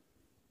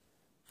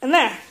 and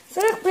there. So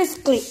that's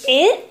basically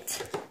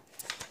it.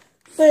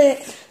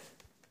 But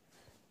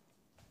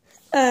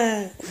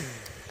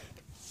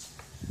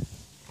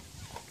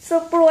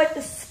so for like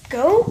the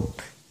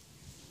scope,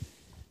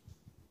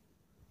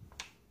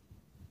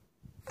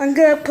 I'm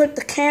gonna put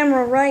the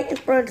camera right in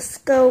front of the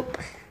scope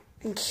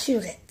and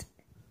shoot it.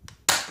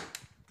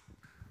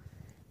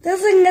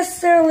 Doesn't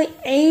necessarily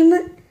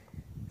aim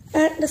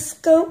at the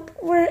scope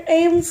where it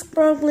aims,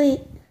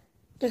 probably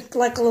just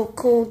like a little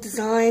cool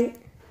design.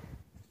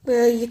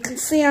 Well, you can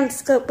see on the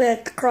scope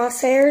at the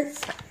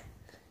crosshairs,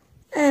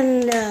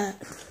 and yeah,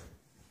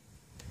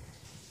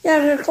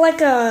 there's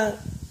like I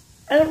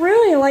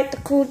really like the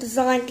cool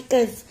design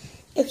because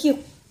if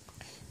you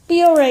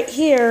feel right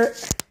here,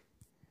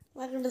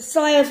 like on the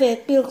side of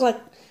it, feels like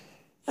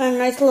a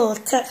nice little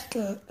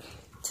texture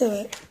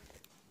to it.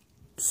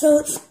 So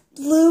it's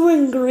blue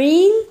and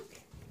green,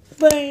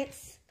 but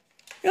it's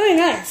really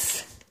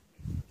nice.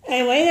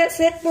 Anyway, that's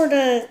it for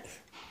the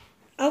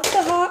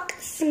Alpha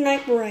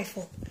sniper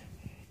rifle.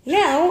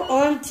 Now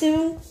on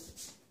to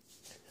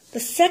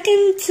the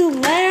second to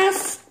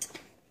last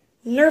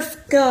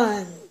Nerf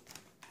gun.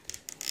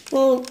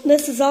 Well,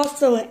 this is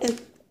also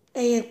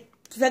a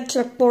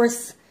Adventure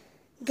Force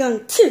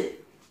gun too.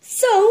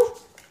 So,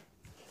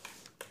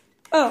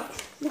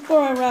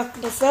 before I wrap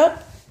this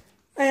up,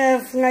 I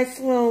have nice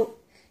little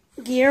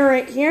gear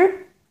right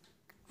here,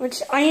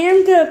 which I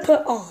am gonna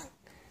put on.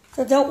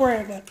 So don't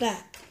worry about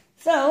that.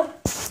 So,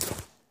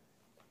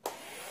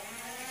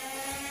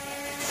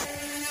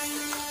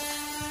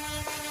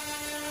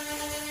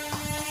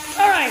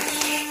 alright.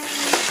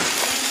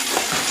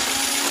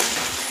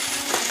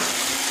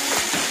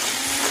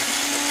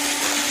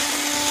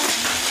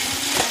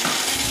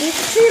 You can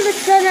see the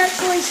gun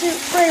actually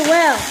shoots pretty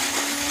well.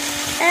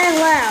 And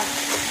loud.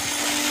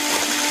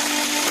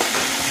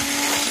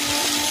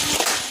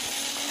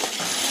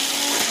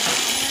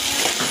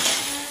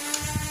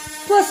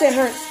 Plus it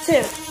hurts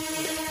too.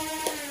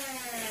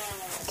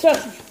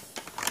 Trust me.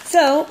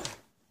 So,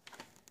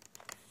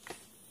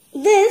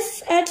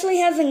 this actually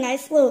has a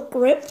nice little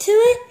grip to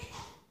it.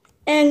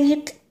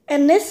 And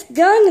this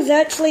gun is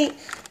actually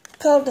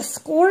called the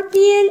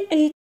Scorpion,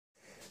 and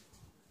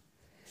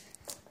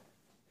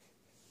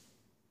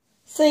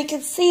so you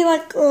can see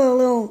like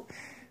a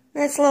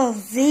nice little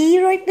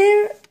Z right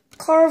there,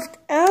 carved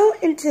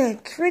out into a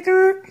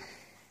trigger.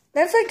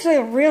 That's actually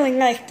a really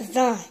nice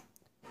design.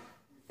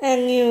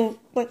 And you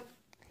put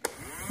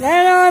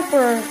that on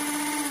for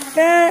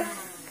that,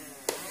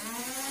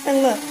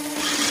 and look.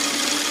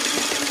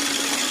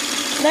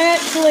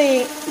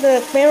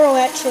 The barrel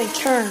actually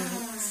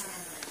turns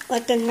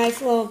like a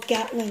nice little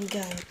Gatling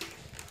gun.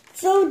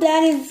 So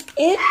that is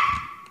it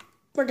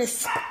for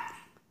this.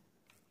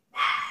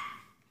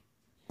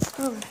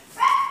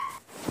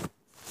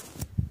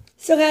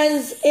 So that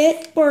is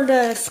it for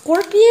the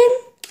Scorpion.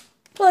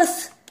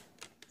 Plus,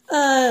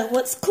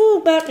 what's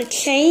cool about the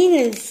chain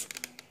is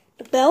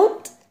the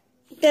belt.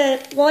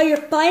 That while you're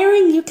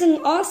firing, you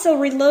can also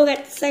reload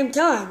at the same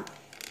time.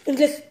 And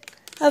just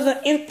have an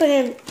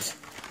infinite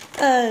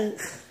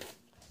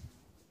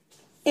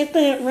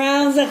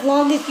rounds as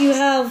long as you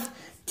have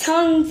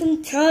tons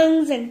and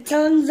tons and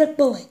tons of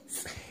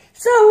bullets.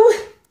 So,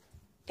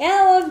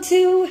 now on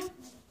to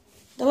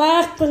the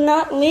last but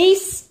not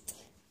least,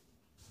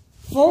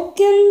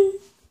 Vulcan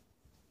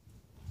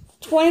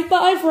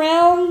 25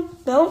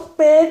 round belt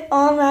fed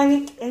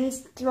automatic and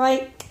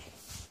strike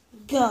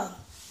gun.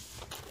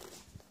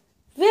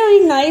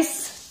 Very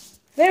nice,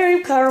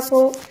 very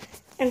powerful,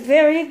 and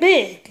very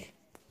big.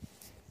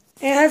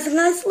 It has a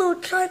nice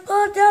little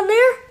tripod down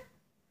there,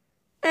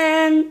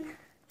 and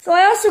So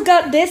I also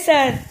got this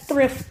at a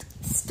thrift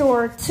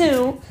store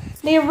too.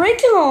 The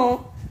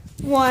original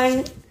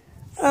one,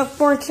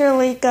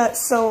 unfortunately, got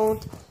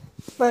sold,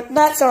 but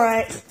that's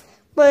alright.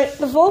 But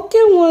the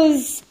Vulcan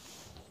was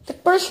the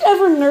first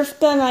ever Nerf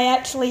gun I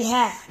actually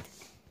had.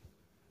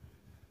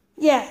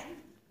 Yeah,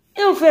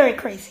 it was very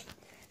crazy.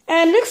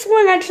 And this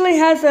one actually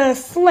has a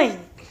sling.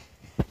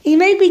 You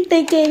may be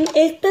thinking,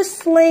 is the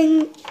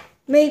sling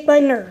made by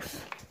Nerf?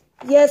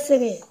 Yes,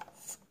 it is.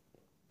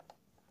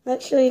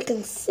 Not sure you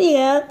can see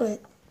it,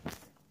 but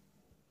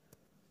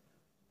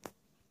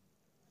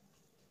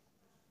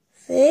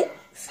see, it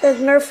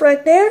says Nerf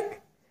right there.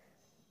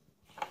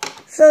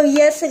 So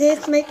yes, it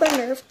is made by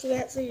Nerf, to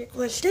answer your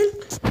question.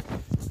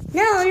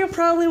 Now you're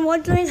probably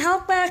wondering, how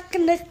fast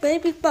can this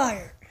baby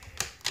fire?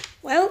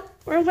 Well,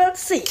 we're about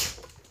to see.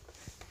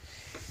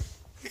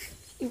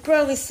 You've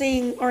probably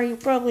seen, or you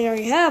probably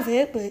already have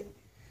it, but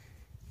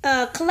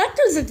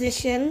collector's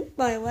edition,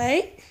 by the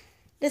way.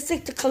 This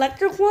is the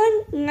collector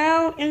one.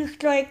 Now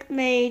N-Strike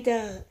made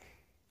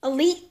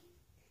Elite,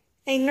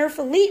 a Nerf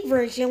Elite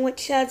version,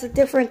 which has a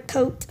different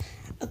coat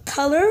of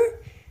color,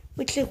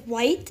 which is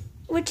white,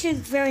 which is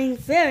very,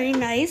 very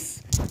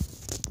nice.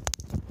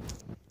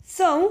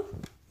 So,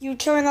 you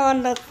turn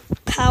on the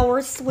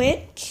power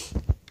switch,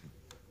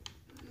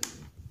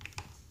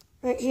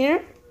 right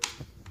here.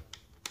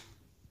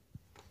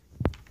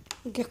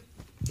 You just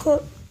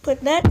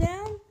put that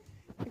down.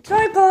 The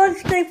tripod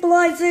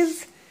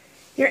stabilizes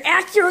your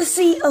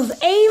accuracy of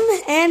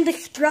aim and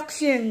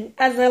destruction,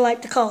 as I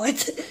like to call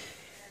it.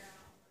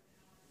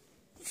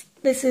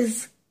 This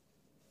is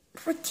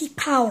pretty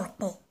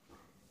powerful.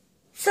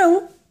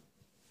 So,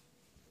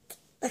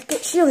 let's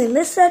get shooting.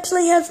 This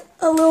actually has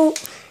a little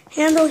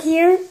handle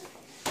here.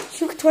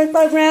 Shoot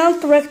 25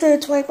 rounds. The rest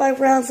of the 25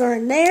 rounds are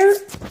in there.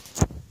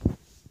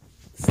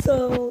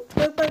 So,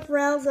 25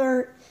 rounds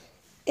are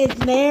in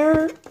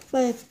there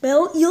by its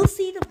belt. You'll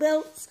see the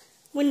belts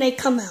when they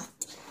come out.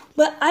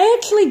 But I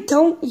actually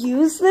don't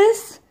use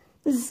this.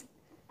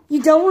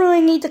 You don't really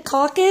need to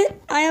cock it.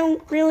 I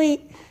don't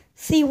really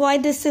see why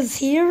this is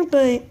here,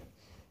 but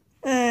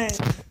yeah.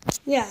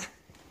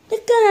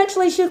 This gun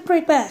actually shoots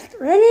pretty fast.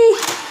 Ready?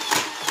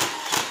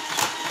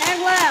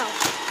 And loud.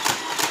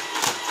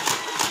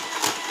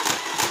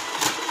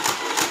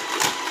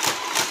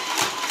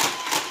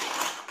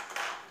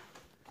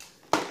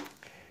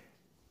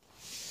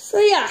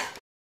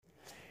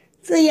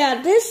 So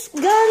yeah, this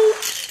gun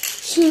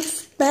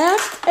shoots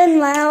fast and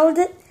loud.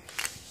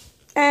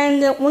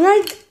 And when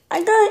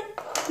I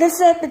got this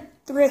at the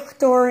thrift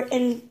store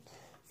in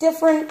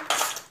different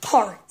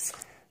parts.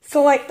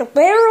 So like the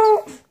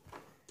barrel,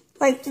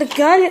 like the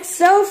gun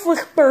itself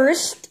was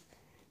first,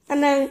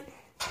 and then,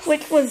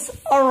 which was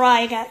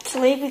alright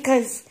actually,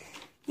 because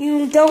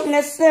you don't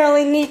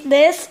necessarily need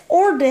this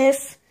or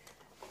this.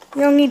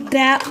 You don't need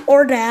that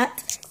or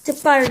that to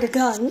fire the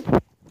gun.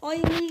 All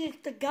you need is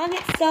the gun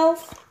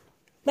itself,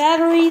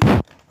 batteries,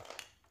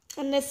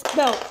 and this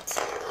belt.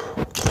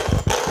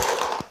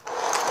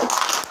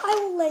 I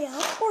will lay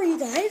out for you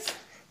guys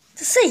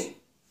to see.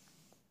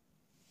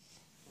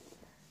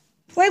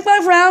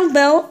 25 round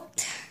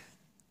belt,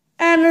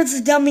 and there's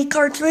a dummy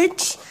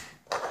cartridge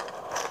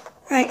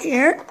right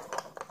here,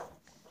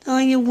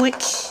 telling you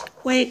which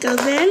way it goes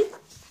in.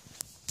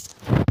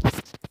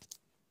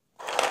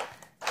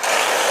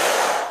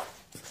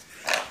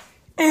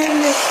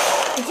 And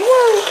if you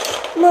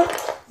want to look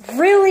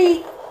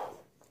really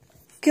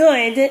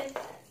good,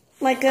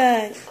 like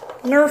a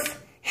Nerf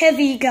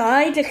heavy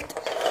guy, just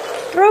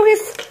throw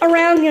this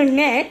around your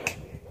neck,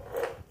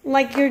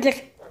 like you're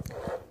just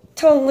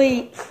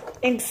totally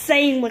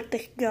insane with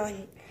this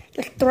gun.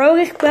 Just throw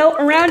this belt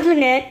around your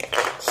neck,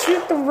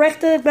 shoot the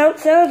rest of the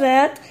belts out of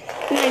that,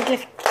 and then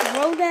just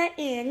throw that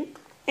in,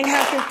 and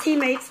have your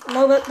teammates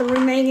load up the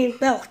remaining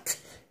belt.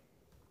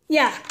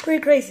 Yeah,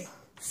 pretty crazy.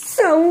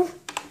 So,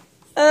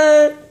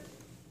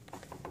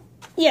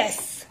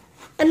 yes.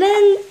 And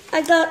then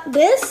I got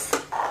this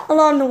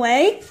along the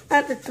way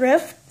at the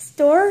thrift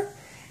store.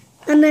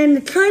 And then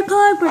the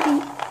tripod, but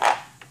the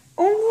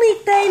only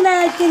thing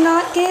that I did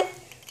not get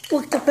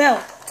was the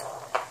belt.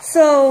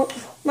 So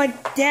my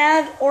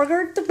dad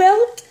ordered the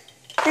belt,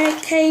 and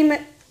it came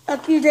a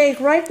few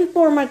days right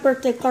before my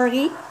birthday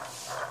party.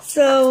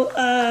 So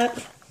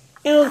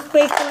it was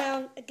based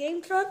around a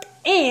game truck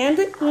and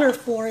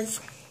Nerf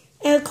wars.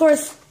 And of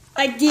course,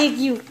 I did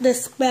use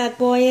this bad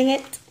boy in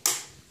it.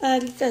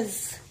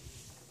 Because,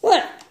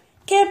 what?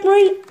 Can't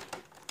bring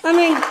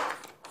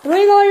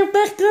all your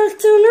best guns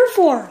to a Nerf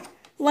war.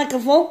 Like a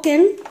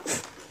Vulcan.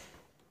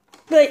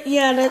 But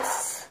yeah,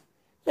 that's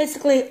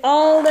basically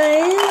all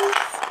there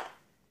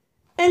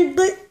is.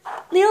 But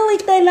the only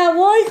thing that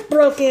was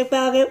broken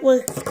about it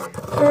was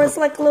there was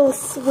like a little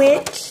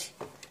switch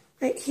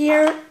right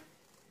here.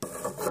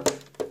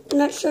 I'm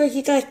not sure if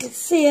you guys can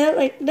see it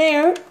right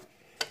there.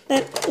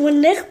 That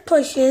when this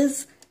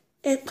pushes,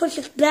 it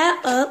pushes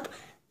that up.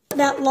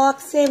 That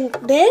locks in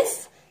with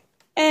this.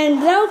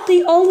 And that was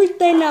the only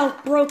thing that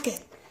was broken.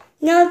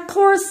 Now, of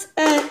course,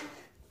 at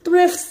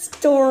thrift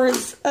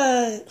stores,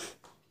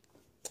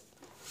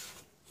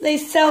 they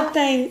sell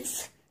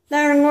things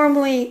that are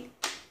normally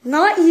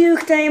not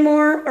used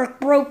anymore or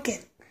broken.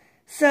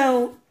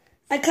 So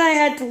I kind of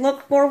had to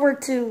look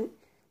forward to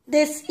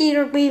this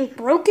either being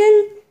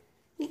broken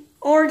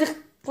or just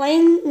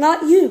plain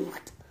not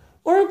used,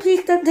 or a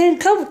piece that didn't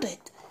come with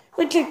it.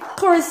 Which of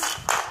course,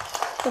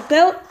 the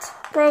belt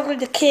probably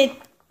the kid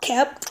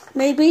kept,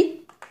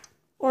 maybe,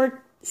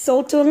 or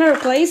sold to another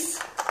place.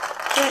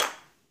 But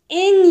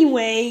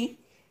anyway,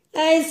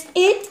 that is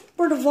it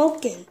for the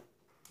Vulcan.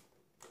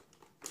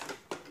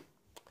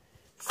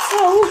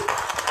 So,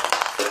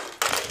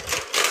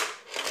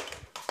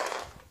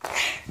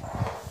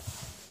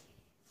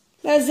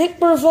 that's it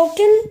for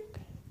Vulcan,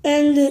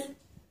 and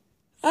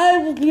I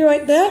will be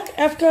right back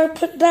after I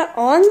put that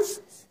on.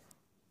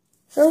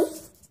 So,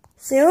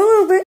 see you in a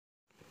little bit.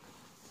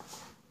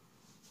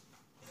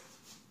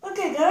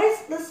 Okay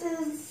guys, this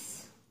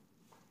is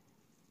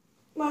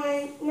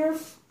my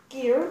Nerf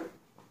gear.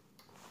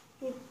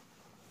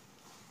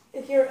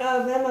 If you're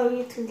out of ammo,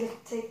 you can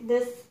just take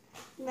this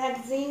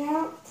magazine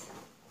out.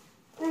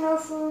 And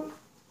also,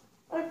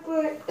 I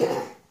put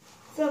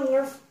some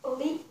Nerf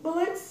Elite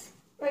bullets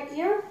right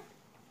here.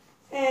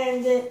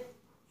 And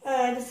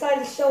I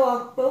decided to show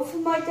off both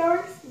of my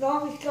darts.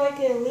 Zombie Strike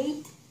and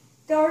Elite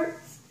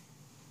darts.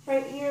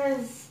 Right here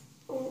is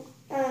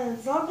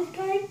Zombie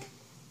Strike.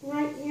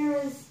 Right here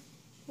is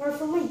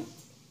Nerf Elite.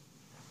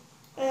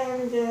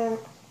 And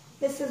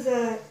this is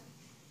a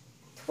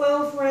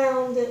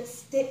 12-round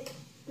stick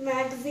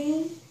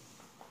magazine.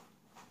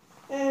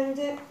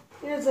 And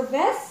here's a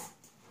vest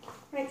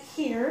right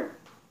here,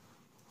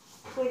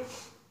 which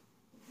is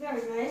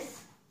very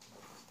nice.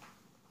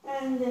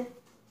 And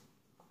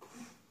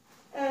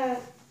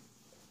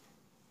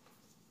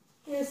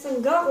here's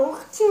some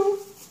goggles too.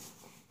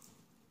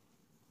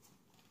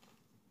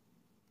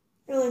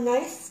 Really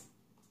nice.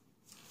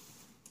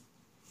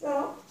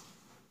 So,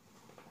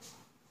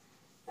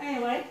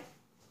 anyway,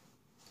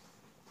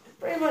 that's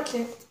pretty much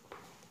it.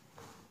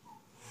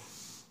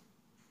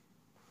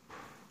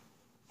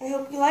 I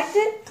hope you liked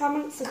it.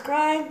 Comment,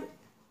 subscribe,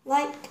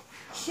 like,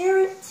 share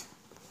it.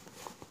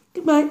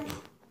 Goodbye.